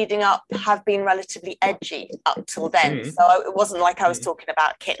laughs leading up have been relatively edgy up till then. So it wasn't like I was talking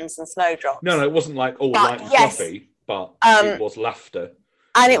about kittens and snowdrops. No, it wasn't like all light and fluffy, but it was laughter.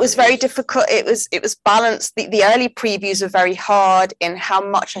 And it was very difficult. It was balanced. The early previews were very hard in how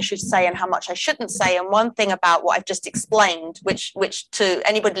much I should say and how much I shouldn't say. And one thing about what I've just explained, which to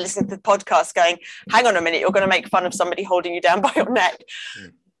anybody listening to the podcast going, hang on a minute, you're going to make fun of somebody holding you down by your neck.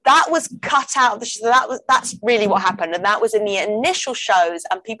 that was cut out of the show. That's really what happened, and that was in the initial shows,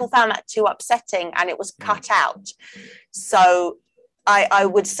 and people found that too upsetting, and it was cut out. So I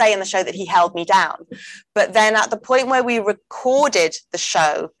would say in the show that he held me down. But then at the point where we recorded the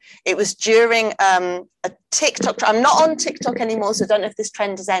show, it was during a TikTok. I'm not on TikTok anymore, so I don't know if this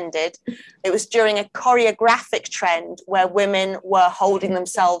trend has ended. It was during a choreographic trend where women were holding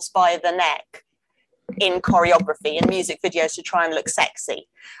themselves by the neck in choreography and music videos to try and look sexy,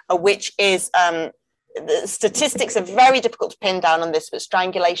 which is the statistics are very difficult to pin down on this, but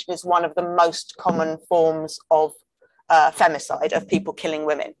strangulation is one of the most common forms of femicide, of people killing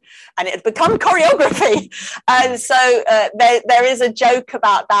women, and it had become choreography. And so there is a joke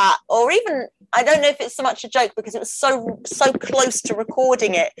about that, or even, I don't know if it's so much a joke, because it was so close to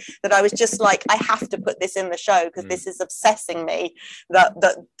recording it that I was just like, I have to put this in the show, because this is obsessing me, that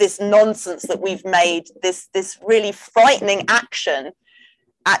this nonsense that we've made, this really frightening action,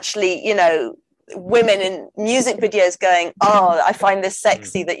 actually, you know, women in music videos going, oh, I find this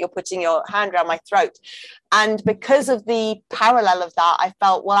sexy that you're putting your hand around my throat. And because of the parallel of that, I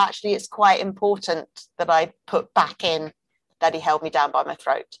felt, well, actually, it's quite important that I put back in that he held me down by my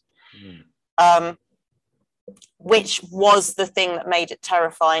throat, which was the thing that made it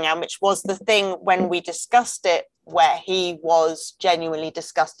terrifying, and which was the thing when we discussed it where he was genuinely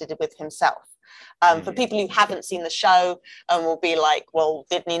disgusted with himself. For people who haven't seen the show and will be like, well,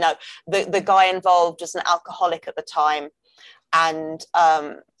 didn't he know? The guy involved was an alcoholic at the time, and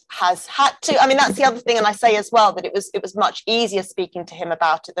has had to, I mean, that's the other thing, and I say as well that it was much easier speaking to him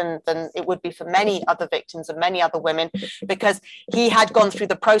about it than it would be for many other victims and many other women, because he had gone through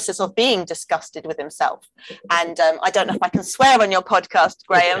the process of being disgusted with himself. And I don't know if I can swear on your podcast,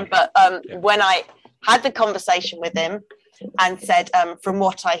 Graham, but when I had the conversation with him and said, from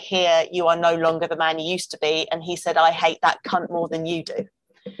what I hear, you are no longer the man you used to be. And he said, I hate that cunt more than you do.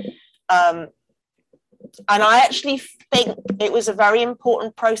 And I actually think it was a very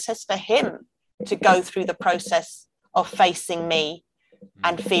important process for him to go through the process of facing me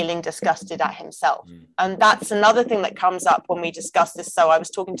and feeling disgusted at himself. And that's another thing that comes up when we discuss this. So I was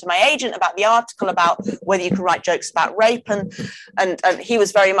talking to my agent about the article about whether you can write jokes about rape, and he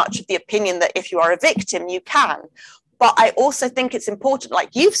was very much of the opinion that if you are a victim, you can. But I also think it's important,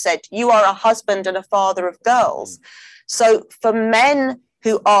 like you've said, you are a husband and a father of girls. So for men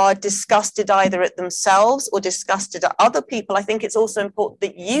who are disgusted either at themselves or disgusted at other people, I think it's also important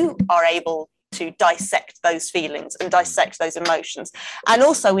that you are able to dissect those feelings and dissect those emotions. And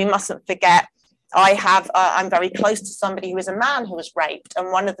also, we mustn't forget, I'm very close to somebody who is a man who was raped.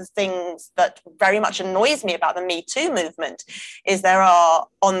 And one of the things that very much annoys me about the Me Too movement is there are,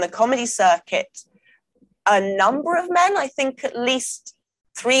 on the comedy circuit, a number of men, I think at least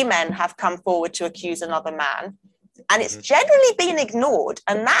 3 men have come forward to accuse another man, and it's generally been ignored,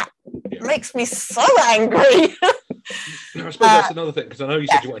 and that makes me so angry. I suppose that's another thing, because I know you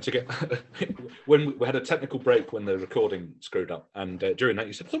said you wanted to get when we had a technical break when the recording screwed up, and during that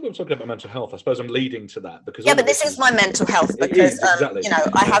you said, I thought we were talking about mental health. I suppose I'm leading to that, because but this is my mental health, because exactly. you know,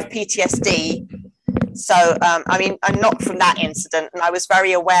 I have PTSD. So I mean, I'm not from that incident, and I was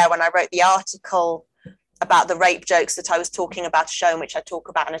very aware when I wrote the article about the rape jokes that I was talking about a show in which I talk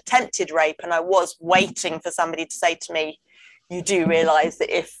about an attempted rape, and I was waiting for somebody to say to me, you do realise that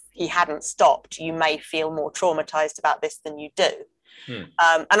if he hadn't stopped, you may feel more traumatised about this than you do. And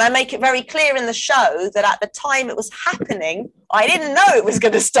I make it very clear in the show that at the time it was happening, I didn't know it was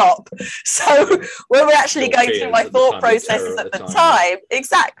going to stop. So when we're actually going through my thought processes at the time,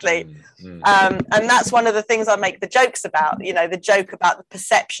 exactly. And that's one of the things I make the jokes about, you know, the joke about the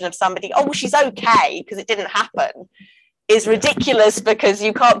perception of somebody, oh, well, she's okay because it didn't happen, is ridiculous, because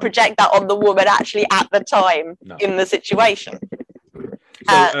you can't project that on the woman actually at the time in the situation.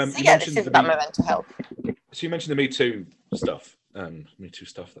 So this is about my mental health. So you mentioned the Me Too stuff. Me Too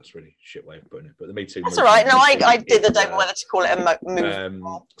stuff, that's really a shit way of putting it, but the Me Too. That's all right. No, I don't know whether to call it a movement.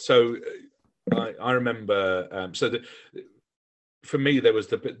 So I remember, for me, there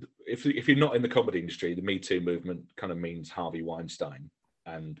was if you're not in the comedy industry, the Me Too movement kind of means Harvey Weinstein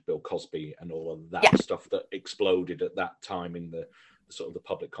and Bill Cosby and all of that stuff that exploded at that time in the sort of the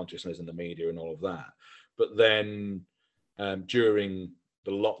public consciousness and the media and all of that. But then during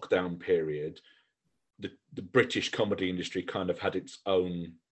the lockdown period, the British comedy industry kind of had its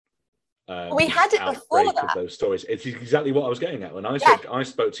own we had it before that. Of those stories. It's exactly what I was getting at when I said I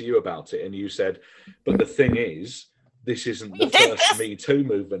spoke to you about it, and you said, but the thing is, this isn't the first Me Too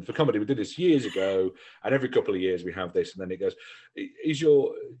movement for comedy. We did this years ago, and every couple of years we have this, and then it goes. Is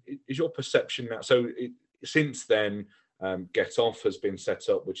your perception now? So since then, Get Off has been set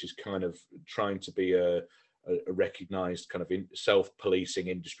up, which is kind of trying to be a a recognised kind of self-policing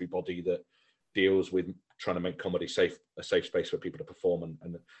industry body that deals with trying to make comedy a safe space for people to perform,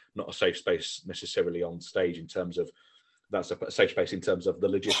 and not a safe space necessarily on stage in terms of that's a safe space in terms of the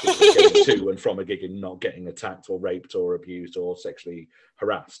logistics of getting to and from a gig and not getting attacked or raped or abused or sexually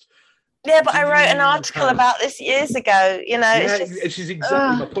harassed. Yeah, but I wrote an article about this years ago. You know, yeah, it's just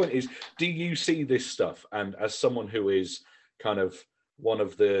exactly my point. Is, do you see this stuff? And as someone who is kind of one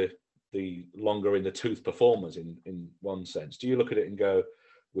of the longer in the tooth performers in one sense, do you look at it and go,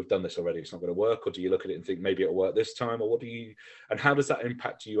 we've done this already, it's not going to work? Or do you look at it and think maybe it'll work this time? Or what do you, and how does that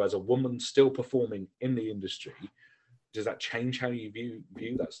impact you as a woman still performing in the industry? Does that change how you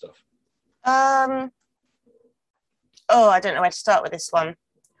view that stuff? I don't know where to start with this one.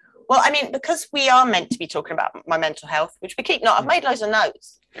 Well, I mean, because we are meant to be talking about my mental health, which we keep not. I've made loads of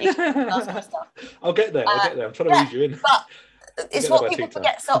notes. I'll get there. I'm trying to read you in. But it's what people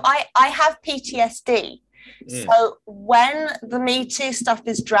forget. So I have PTSD. So when the Me Too stuff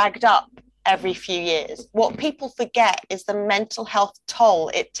is dragged up every few years, what people forget is the mental health toll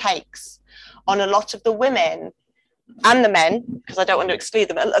it takes on a lot of the women and the men, because I don't want to exclude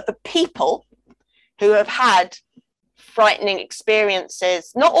them, the people who have had frightening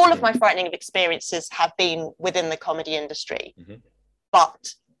experiences. Not all of my frightening experiences have been within the comedy industry,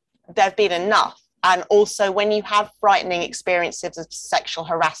 but there have been enough. And also when you have frightening experiences of sexual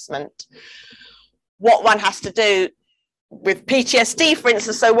harassment, what one has to do with PTSD, for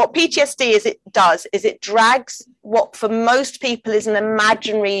instance, so what PTSD does is it drags what for most people is an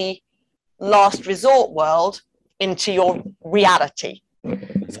imaginary last resort world into your reality.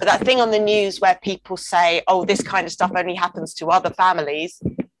 So that thing on the news where people say, oh, this kind of stuff only happens to other families,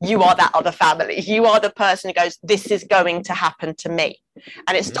 you are that other family. You are the person who goes, this is going to happen to me.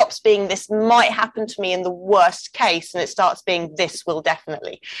 And it stops being this might happen to me in the worst case, and it starts being this will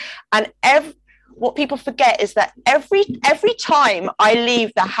definitely. And what people forget is that every time I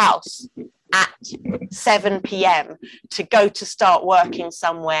leave the house at 7 p.m. to go to start working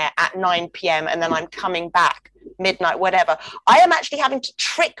somewhere at 9 p.m. and then I'm coming back midnight, whatever, I am actually having to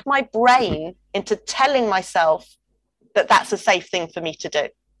trick my brain into telling myself that that's a safe thing for me to do.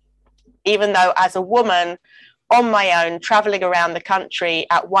 Even though as a woman on my own, traveling around the country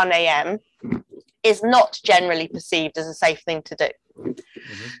at 1 a.m. is not generally perceived as a safe thing to do.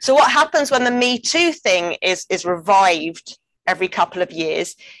 So what happens when the Me Too thing is revived every couple of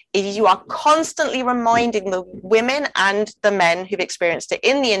years is you are constantly reminding the women and the men who've experienced it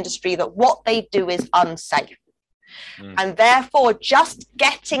in the industry that what they do is unsafe. And therefore just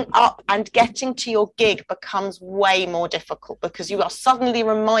getting up and getting to your gig becomes way more difficult because you are suddenly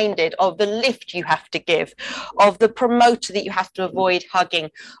reminded of the lift you have to give, of the promoter that you have to avoid hugging,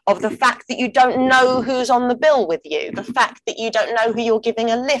 of the fact that you don't know who's on the bill with you, the fact that you don't know who you're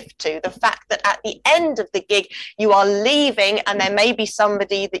giving a lift to, the fact that at the end of the gig you are leaving and there may be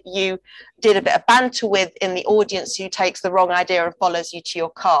somebody that you did a bit of banter with in the audience who takes the wrong idea and follows you to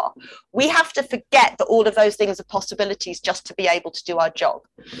your car. We have to forget that all of those things are possibilities just to be able to do our job.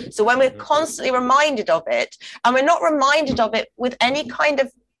 So when we're constantly reminded of it, and we're not reminded of it with any kind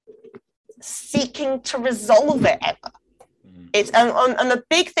of seeking to resolve it ever. It's and the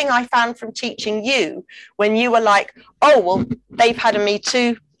big thing I found from teaching you when you were like, oh, well, they've had a Me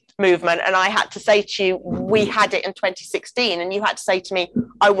Too movement, and I had to say to you, we had it in 2016, and you had to say to me,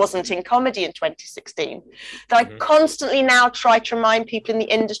 I wasn't in comedy in 2016. That I constantly now try to remind people in the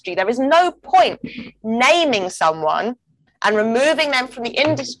industry there is no point naming someone and removing them from the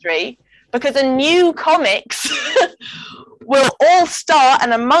industry because the new comics will all start,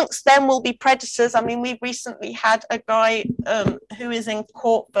 and amongst them will be predators. I mean, we recently had a guy who is in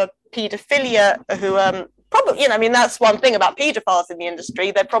court for paedophilia who probably, I mean, that's one thing about paedophiles in the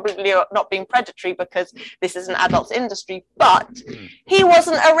industry. They're probably not being predatory because this is an adult industry, but he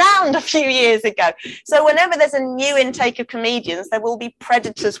wasn't around a few years ago. So whenever there's a new intake of comedians, there will be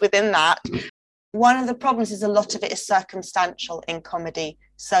predators within that. One of the problems is a lot of it is circumstantial in comedy.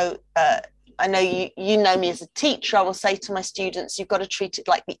 So I know you know me as a teacher. I will say to my students, you've got to treat it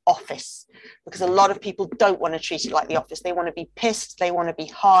like The Office, because a lot of people don't want to treat it like The Office. They want to be pissed. They want to be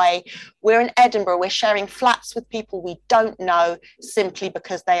high. We're in Edinburgh. We're sharing flats with people we don't know simply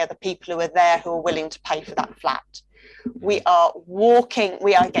because they are the people who are there who are willing to pay for that flat. We are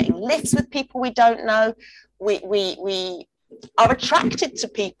getting lifts with people we don't know. We are attracted to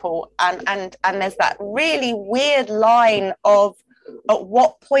people, and there's that really weird line of, at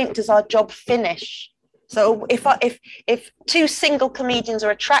what point does our job finish? So if two single comedians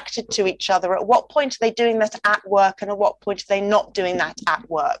are attracted to each other, at what point are they doing that at work, and at what point are they not doing that at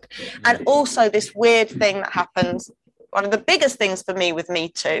work? And also this weird thing that happens, one of the biggest things for me with Me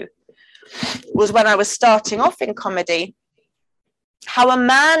Too was when I was starting off in comedy, how a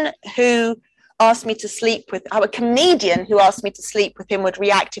man who asked me to sleep with, how a comedian who asked me to sleep with him would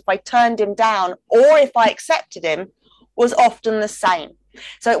react if I turned him down or if I accepted him was often the same.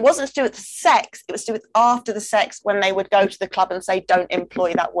 So it wasn't to do with the sex, it was to do with after the sex when they would go to the club and say, don't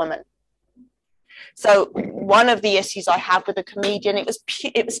employ that woman. So one of the issues I had with a comedian, it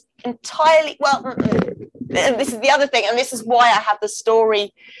was entirely, well, and this is the other thing, and this is why I have the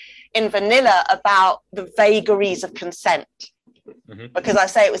story in Vanilla about the vagaries of consent. Because I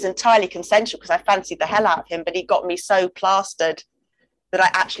say it was entirely consensual because I fancied the hell out of him, but he got me so plastered that I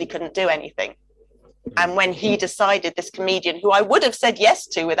actually couldn't do anything. And when he decided, this comedian who I would have said yes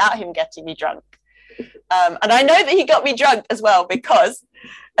to without him getting me drunk, and I know that he got me drunk as well because,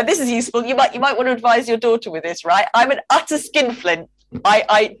 and this is useful, you might want to advise your daughter with this, right? I'm an utter skinflint.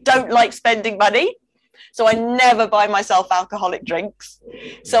 I don't like spending money, so I never buy myself alcoholic drinks.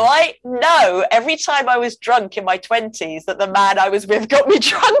 So I know every time I was drunk in my 20s that the man I was with got me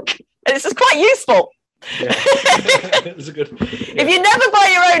drunk, and this is quite useful. Yeah. It was a good, yeah. If you never buy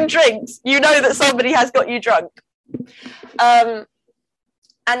your own drinks, you know that somebody has got you drunk. And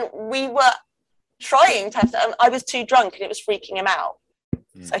we were trying to have, I was too drunk and it was freaking him out.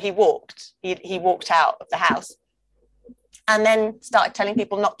 So he walked out of the house and then started telling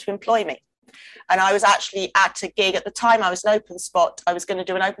people not to employ me. And I was actually at a gig at the time. I was an open spot. I was going to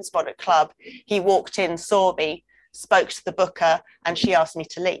do an open spot at a club. He walked in, saw me, spoke to the booker, and she asked me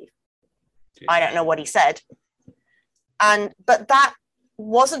to leave. I don't know what he said. But that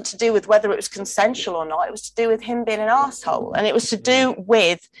wasn't to do with whether it was consensual or not. It was to do with him being an asshole. And it was to do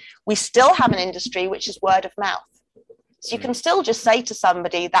with, we still have an industry which is word of mouth. So you can still just say to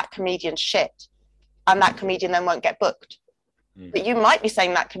somebody, that comedian's shit, and that comedian then won't get booked. But you might be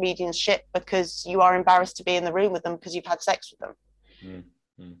saying that comedian's shit because you are embarrassed to be in the room with them because you've had sex with them.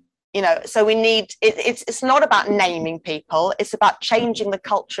 You know, so we need, it's not about naming people, it's about changing the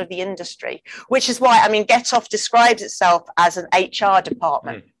culture of the industry, which is why, I mean, Get Off describes itself as an HR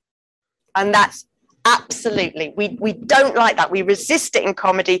department. And that's absolutely, we don't like that. We resist it in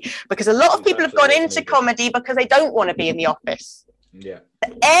comedy because a lot of people have gone into comedy because they don't want to be in the office. Yeah.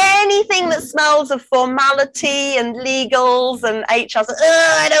 Anything that smells of formality and legals and HR,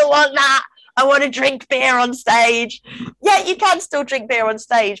 I don't want that. I want to drink beer on stage. Yeah, you can still drink beer on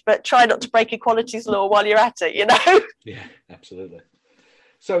stage, but try not to break equalities law while you're at it, you know? Yeah, absolutely.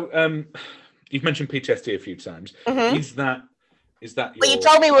 So you've mentioned PTSD a few times. Is that well, you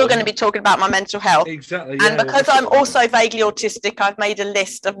told me we were going to be talking about my mental health. Exactly. And yeah, because I'm also vaguely autistic, I've made a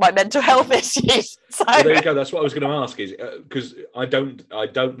list of my mental health issues. So well, there you go. That's what I was going to ask, is because I don't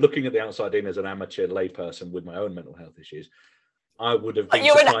looking at the outside in as an amateur layperson with my own mental health issues, I would have been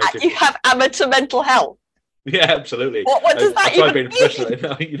surprised. You have amateur mental health. Yeah, absolutely. What does that even mean?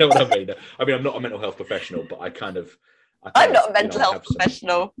 Professional. You know what I mean? I mean, I'm not a mental health professional, but I'm not a mental health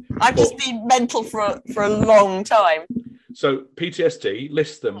professional. I've just been mental for a long time. So PTSD,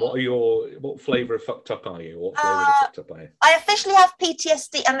 list them. What flavour of fucked up are you? What flavour of fucked up are you? I officially have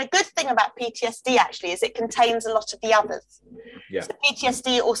PTSD, and the good thing about PTSD actually is it contains a lot of the others. Yeah. So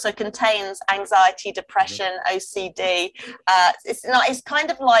PTSD also contains anxiety, depression, OCD. It's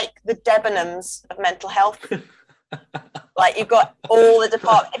kind of like the Debenhams of mental health. Like you've got all the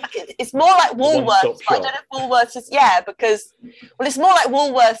departments. It's more like Woolworths. I don't know if Woolworths is, because it's more like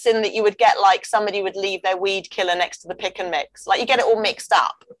Woolworths in that you would get like somebody would leave their weed killer next to the pick and mix. Like you get it all mixed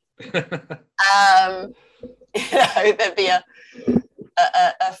up. There'd be a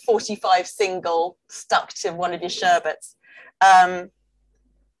 45 single stuck to one of your sherbets.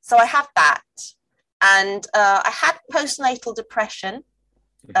 So I have that, and I had postnatal depression,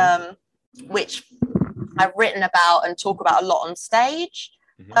 which I've written about and talk about a lot on stage.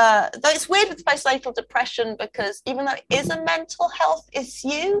 Though it's weird with postnatal depression because even though it is a mental health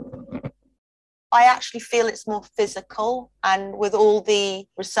issue, I actually feel it's more physical. And with all the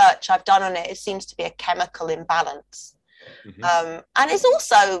research I've done on it, it seems to be a chemical imbalance. And it's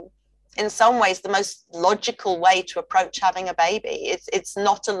also, in some ways, the most logical way to approach having a baby. It's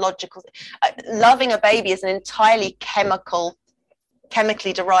not a logical... loving a baby is an entirely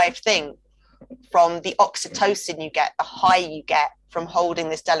chemically derived thing. From the oxytocin you get, the high you get from holding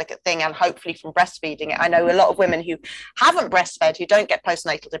this delicate thing, and hopefully from breastfeeding it. I know a lot of women who haven't breastfed who don't get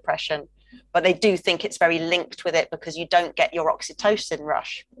postnatal depression, but they do think it's very linked with it because you don't get your oxytocin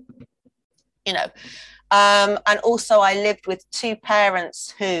rush, you know. And also I lived with two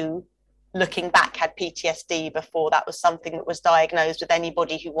parents who, looking back, had PTSD before that was something that was diagnosed with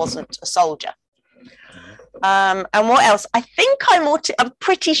anybody who wasn't a soldier. And what else? I think I'm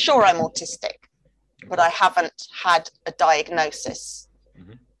pretty sure I'm autistic, but I haven't had a diagnosis.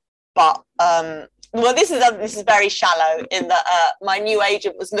 But well, this is very shallow in that my new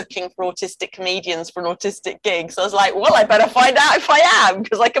agent was looking for autistic comedians for an autistic gig. So I was like, well, I better find out if I am,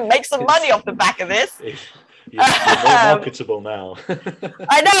 because I can make some money off the back of this. You're more marketable now.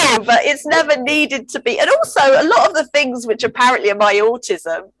 I know, but it's never needed to be. And also, a lot of the things which apparently are my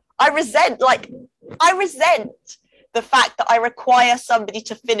autism, I resent the fact that I require somebody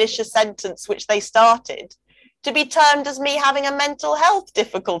to finish a sentence which they started to be termed as me having a mental health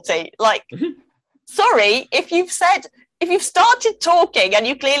difficulty. Like, sorry, if you've started talking and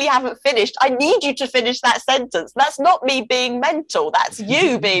you clearly haven't finished, I need you to finish that sentence. That's not me being mental. That's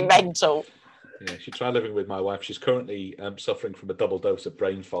you being mental. Yeah, she tried living with my wife. She's currently suffering from a double dose of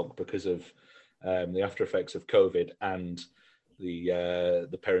brain fog because of the after effects of COVID and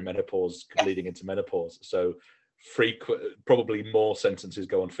the perimenopause leading into menopause. So probably more sentences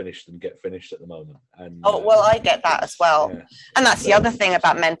go unfinished than get finished at the moment. And well, I get that as well. Yeah. And that's the other thing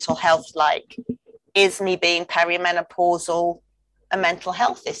about mental health. Like, is me being perimenopausal a mental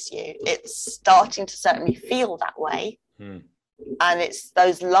health issue? It's starting to certainly feel that way. And it's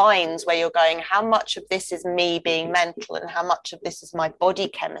those lines where you're going, how much of this is me being mental and how much of this is my body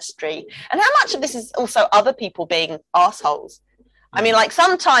chemistry and how much of this is also other people being assholes? I mean, like,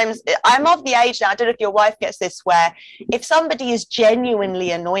 sometimes I'm of the age now, I don't know if your wife gets this, where if somebody is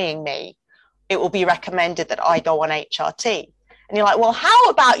genuinely annoying me, it will be recommended that I go on HRT. And you're like, well, how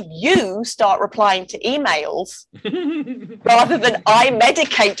about you start replying to emails rather than I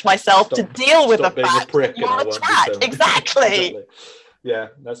medicate myself to deal with the fact that you're a twat? Exactly. Yeah,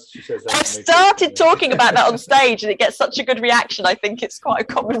 she says that. I've started talking about that on stage and it gets such a good reaction. I think it's quite a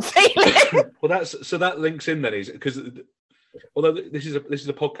common feeling. Well, that links in then, is because although this is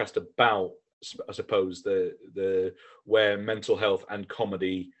a podcast about, I suppose, the where mental health and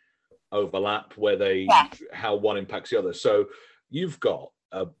comedy overlap, where how one impacts the other. So you've got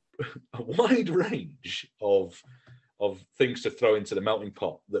a wide range of things to throw into the melting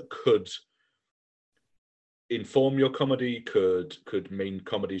pot that could inform your comedy, could mean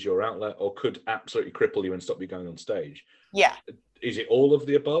comedy's your outlet, or could absolutely cripple you and stop you going on stage. Yeah. Is it all of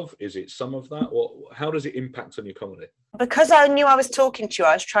the above? Is it some of that? How does it impact on your comedy? Because I knew I was talking to you,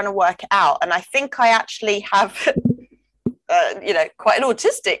 I was trying to work it out. And I think I actually have, quite an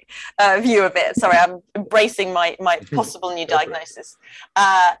autistic view of it. Sorry, I'm embracing my possible new diagnosis.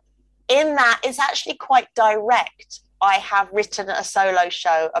 In that, it's actually quite direct. I have written a solo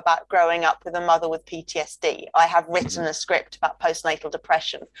show about growing up with a mother with PTSD. I have written a script about postnatal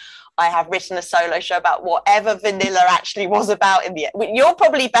depression. I have written a solo show about whatever Vanilla actually was about in the end. You're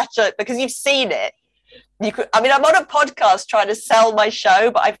probably better because you've seen it. I'm on a podcast trying to sell my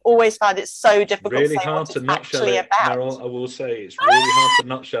show, but I've always found it so difficult really to say hard what to it's nutshell actually it, about. Meryl, I will say it's really hard to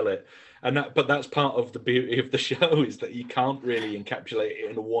nutshell it. But that's part of the beauty of the show, is that you can't really encapsulate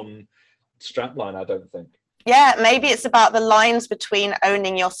it in one strapline, I don't think. Yeah, maybe it's about the lines between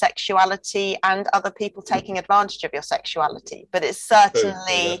owning your sexuality and other people taking advantage of your sexuality. But it's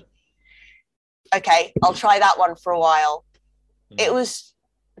certainly... Okay, I'll try that one for a while. It was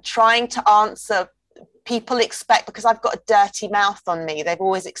trying to answer... People expect, because I've got a dirty mouth on me, they've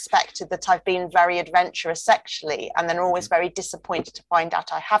always expected that I've been very adventurous sexually, and then always very disappointed to find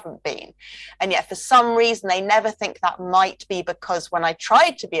out I haven't been. And yet for some reason they never think that might be because when I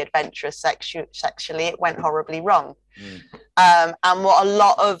tried to be adventurous sexually, it went horribly wrong. And what a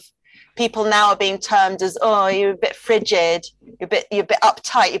lot of people now are being termed as, oh, you're a bit frigid, you're a bit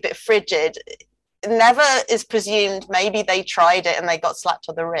uptight, you're a bit frigid. It never is presumed maybe they tried it and they got slapped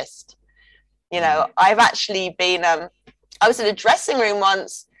on the wrist. You know, I've actually been, I was in a dressing room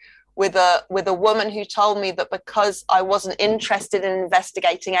once with a woman who told me that because I wasn't interested in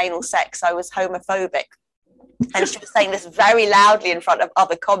investigating anal sex, I was homophobic. And she was saying this very loudly in front of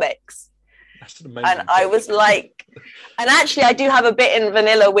other comics. That's an amazing and I was like, and actually I do have a bit in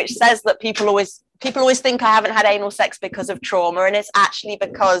Vanilla which says that people always think I haven't had anal sex because of trauma. And it's actually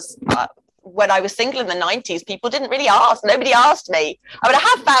because when I was single in the 90s, people didn't really ask. Nobody asked me. I mean, I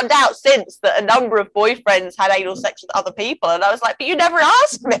have found out since that a number of boyfriends had anal sex with other people. And I was like, but you never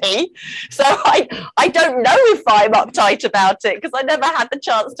asked me. So I don't know if I'm uptight about it because I never had the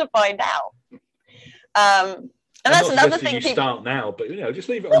chance to find out. And that's another thing. You start now, but just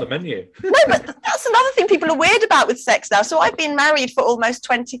leave it on the menu. No, but that's another thing people are weird about with sex now. So I've been married for almost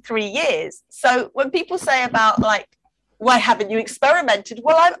 23 years. So when people say about like, why haven't you experimented?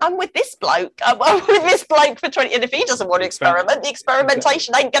 Well, I'm with this bloke. I'm with this bloke for 20, and if he doesn't want to experiment, the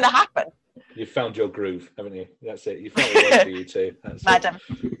experimentation ain't going to happen. You've found your groove, haven't you? That's it. You found it right for you too. That's Madam.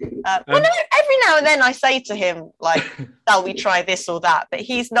 Well, no, every now and then I say to him, like, shall we try this or that? But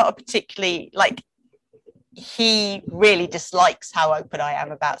he's not a particularly, like, he really dislikes how open I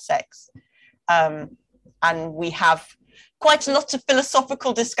am about sex. And we have quite a lot of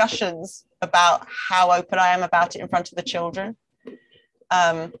philosophical discussions about how open I am about it in front of the children,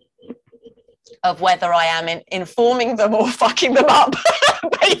 of whether I am informing them or fucking them up,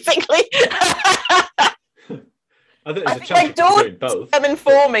 basically. I think there's a chance of doing both. I'm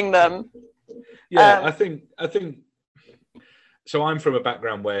informing them. Yeah, I think. So I'm from a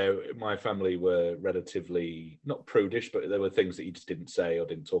background where my family were relatively not prudish, but there were things that you just didn't say or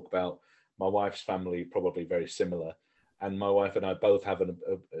didn't talk about. My wife's family probably very similar, and my wife and I both have an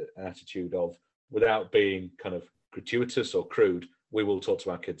attitude of, without being kind of gratuitous or crude, we will talk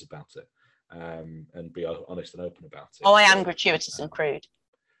to our kids about it, and be honest and open about it. Oh, I am gratuitous and crude.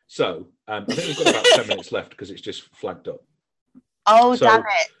 So I think we've got about 10 minutes left because it's just flagged up. Oh, so, damn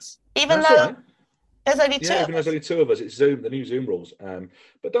it! Even though. Right. There's only two. Yeah, even there's only two of us. It's Zoom, the new Zoom rules.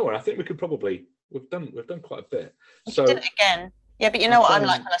 But don't worry, I think we could probably we've done quite a bit. So did it again. Yeah, but you know what I'm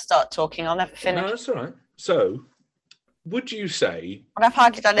like when I start talking, I'll never finish. No, that's all right. So, would you say? And I've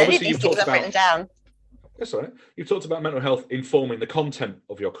hardly done any of these things I've written down. That's all right. You've talked about mental health informing the content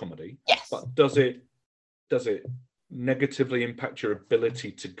of your comedy. Yes. But does it negatively impact your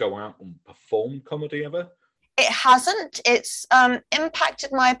ability to go out and perform comedy ever? It hasn't. It's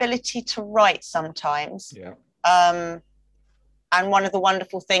impacted my ability to write sometimes. Yeah. And one of the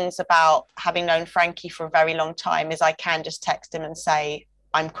wonderful things about having known Frankie for a very long time is I can just text him and say,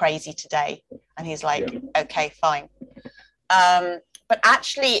 I'm crazy today. And he's like, okay, fine. But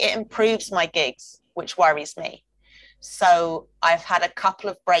actually it improves my gigs, which worries me. So I've had a couple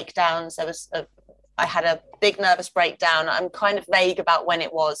of breakdowns. I had a big nervous breakdown. I'm kind of vague about when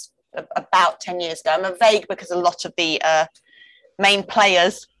it was, about 10 years ago. I'm vague because a lot of the main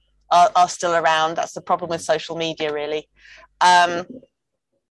players are still around. That's the problem with social media, really. And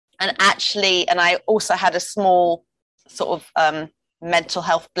I also had a small sort of mental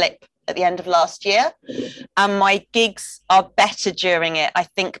health blip at the end of last year. And my gigs are better during it, I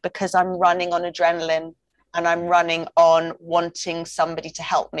think, because I'm running on adrenaline and I'm running on wanting somebody to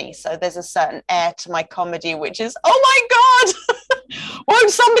help me. So there's a certain air to my comedy, which is, oh my God, won't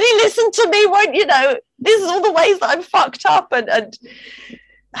somebody listen to me? Won't, this is all the ways that I'm fucked up and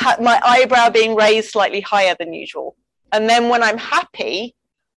my eyebrow being raised slightly higher than usual. And then when I'm happy,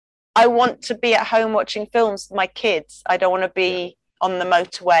 I want to be at home watching films with my kids. I don't want to be on the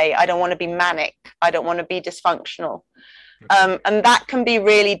motorway. I don't want to be manic. I don't want to be dysfunctional. And that can be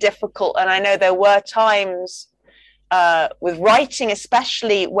really difficult. And I know there were times with writing,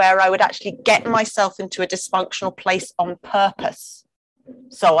 especially, where I would actually get myself into a dysfunctional place on purpose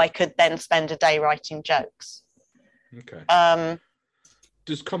so I could then spend a day writing jokes. Okay.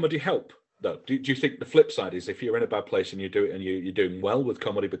 Does comedy help, though? Do you think the flip side is if you're in a bad place and you do it and you're doing well with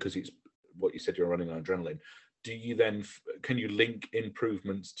comedy because it's what you said, you're running on adrenaline, do you then, can you link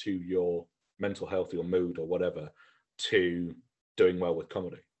improvements to your mental health, your mood or whatever, to doing well with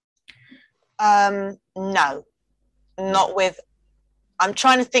comedy? No, not with. I'm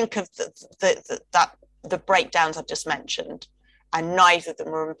trying to think of the breakdowns I've just mentioned, and neither of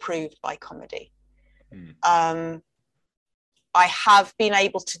them were improved by comedy. I have been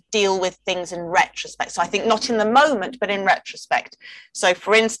able to deal with things in retrospect. So I think not in the moment, but in retrospect. So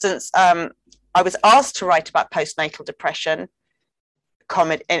for instance, I was asked to write about postnatal depression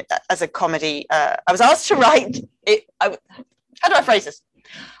as a comedy. I was asked to write it. How do I phrase this?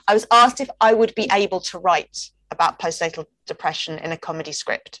 I was asked if I would be able to write about postnatal depression in a comedy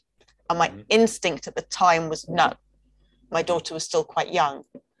script. And my instinct at the time was no. My daughter was still quite young.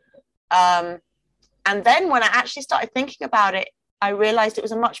 And then when I actually started thinking about it, I realized it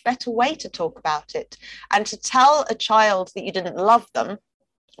was a much better way to talk about it. And to tell a child that you didn't love them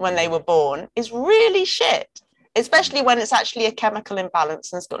when they were born is really shit, especially when it's actually a chemical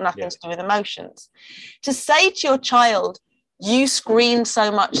imbalance and it's got nothing to do with emotions. To say to your child, you screamed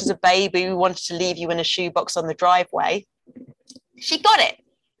so much as a baby, we wanted to leave you in a shoebox on the driveway, she got it.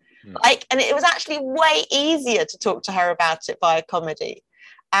 And it was actually way easier to talk to her about it via comedy.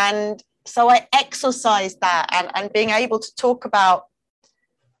 And so I exercised that and being able to talk about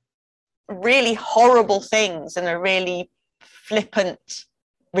really horrible things in a really flippant,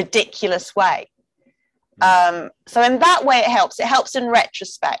 ridiculous way. So in that way, it helps. It helps in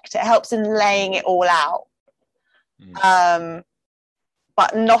retrospect. It helps in laying it all out.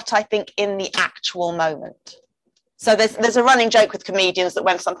 But not, I think, in the actual moment. So there's a running joke with comedians that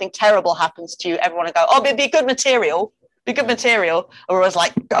when something terrible happens to you, everyone will go, oh, it'd be good material. Be good material. Or I was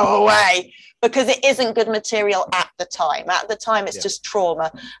like, go away, because it isn't good material at the time. At the time, it's just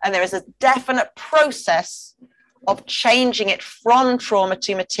trauma. And there is a definite process of changing it from trauma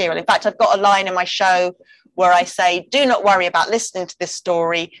to material. In fact, I've got a line in my show where I say, do not worry about listening to this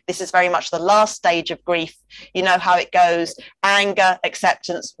story. This is very much the last stage of grief. You know how it goes. Anger,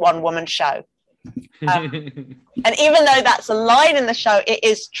 acceptance, one woman show. And even though that's a line in the show, it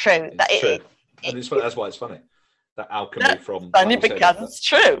is true. That's why it's funny. That alchemy from funny because it's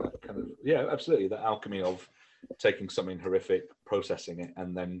true. Yeah, absolutely. The alchemy of taking something horrific, processing it,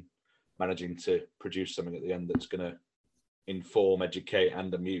 and then managing to produce something at the end that's going to inform, educate,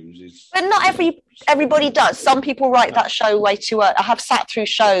 and amuse is. But not everybody does. Some people write that show way too early. I have sat through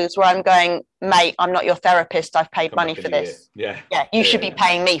shows where I'm going, mate, I'm not your therapist. I've paid money for this. Yeah, you should be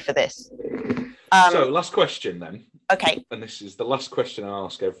paying me for this. So, last question then. Okay. And this is the last question I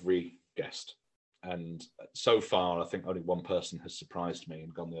ask every guest. And so far, I think only one person has surprised me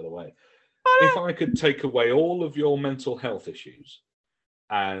and gone the other way. If I could take away all of your mental health issues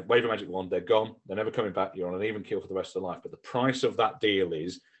and wave a magic wand, they're gone. They're never coming back. You're on an even keel for the rest of life. But the price of that deal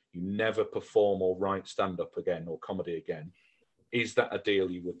is you never perform or write stand-up again or comedy again. Is that a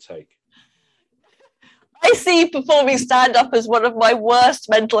deal you would take? I see performing stand-up as one of my worst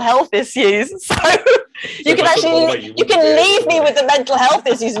mental health issues. So you can leave me with the mental health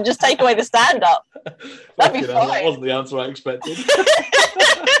issues and just take away the stand-up. That'd be fine. That wasn't the answer I expected.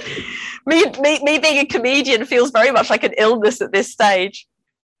 me being a comedian feels very much like an illness at this stage.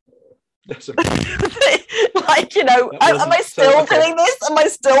 Like, you know, am I still doing this? Am I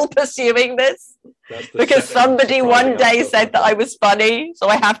still pursuing this? Because somebody one day said that I was funny, so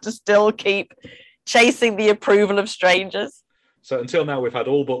I have to still keep chasing the approval of strangers. So until now, we've had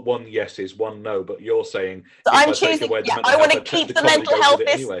all but one yeses, one no, but you're saying so I'm choosing. I want to keep the mental health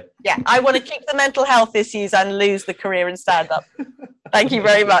issues. Anyway. Yeah, I want to keep the mental health issues and lose the career in stand-up. Thank you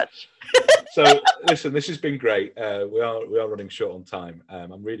very much. So listen, this has been great. We are running short on time.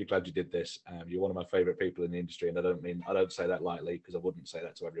 I'm really glad you did this. You're one of my favourite people in the industry, and I don't say that lightly because I wouldn't say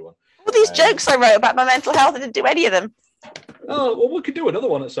that to everyone. All these jokes I wrote about my mental health, I didn't do any of them. Oh well, we could do another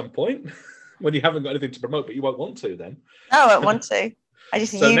one at some point. When you haven't got anything to promote, but you won't want to then. No, I won't want to. I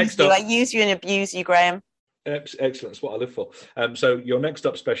just use you. I use you and abuse you, Graham. Excellent. That's what I live for. So your next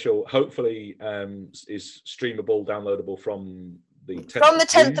up special, hopefully, is streamable, downloadable from the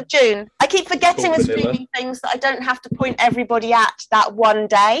 10th of June. I keep forgetting with streaming things that I don't have to point everybody at that one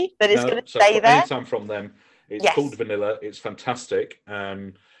day, but it's going to stay there. Anytime from them. It's called Vanilla. It's fantastic.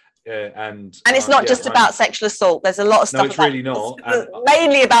 And it's not just about sexual assault. There's a lot of stuff. No, it's really not.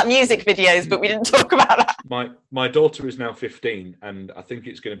 Mainly about music videos, but we didn't talk about that. My daughter is now 15, and I think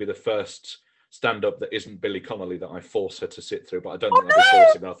it's going to be the first stand-up that isn't Billy Connolly that I force her to sit through. But I don't think I'll be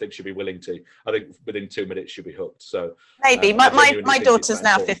forcing her. I think she'll be willing to. I think within 2 minutes she'll be hooked. So maybe my daughter's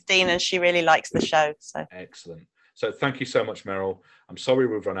now 15, and she really likes the show. So excellent. So thank you so much, Meryl. I'm sorry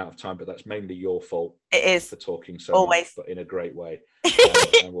we've run out of time, but that's mainly your fault. It is. For talking so always much, but in a great way.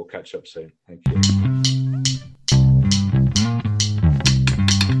 And we'll catch up soon. Thank you.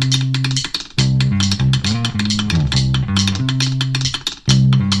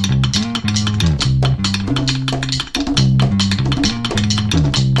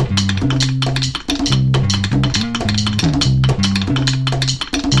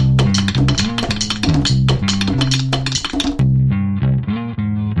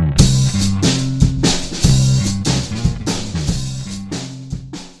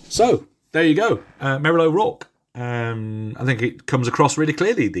 So, there you go. Meryl O'Rourke. I think it comes across really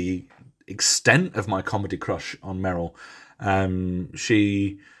clearly the extent of my comedy crush on Meryl.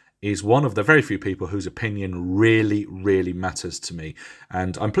 She is one of the very few people whose opinion really, really matters to me.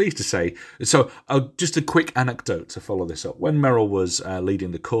 And I'm pleased to say... So, just a quick anecdote to follow this up. When Meryl was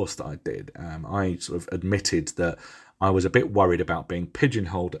leading the course that I did, I sort of admitted that I was a bit worried about being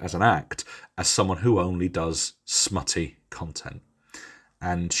pigeonholed as an act as someone who only does smutty content.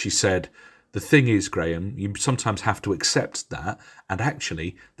 And she said, the thing is, Graham, you sometimes have to accept that. And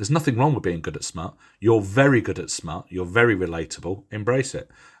actually, there's nothing wrong with being good at smut. You're very good at smut. You're very relatable. Embrace it.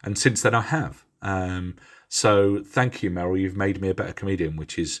 And since then, I have. So thank you, Meryl. You've made me a better comedian,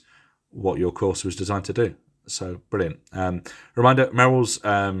 which is what your course was designed to do. So brilliant. Reminder, Meryl's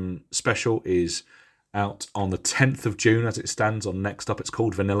special is out on the 10th of June as it stands on Next Up. It's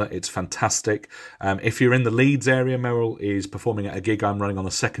called Vanilla. It's fantastic. If you're in the Leeds area, Meryl is performing at a gig I'm running on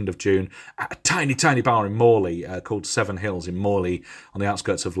the 2nd of June at a tiny, tiny bar in Morley called Seven Hills in Morley on the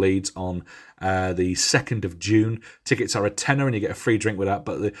outskirts of Leeds on the 2nd of June. Tickets are £10 and you get a free drink with that,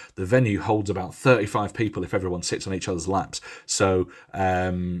 but the venue holds about 35 people if everyone sits on each other's laps. So,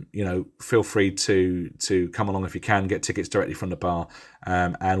 feel free to come along if you can, get tickets directly from the bar.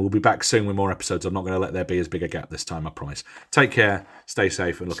 And we'll be back soon with more episodes. I'm not going to let there be as big a gap this time, I promise. Take care, stay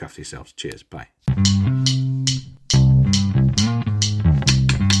safe, and look after yourselves. Cheers. Bye.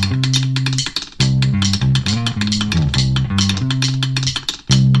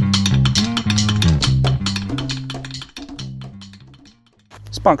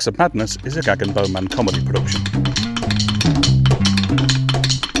 Sparks of Madness is a Gag and Bowman comedy production.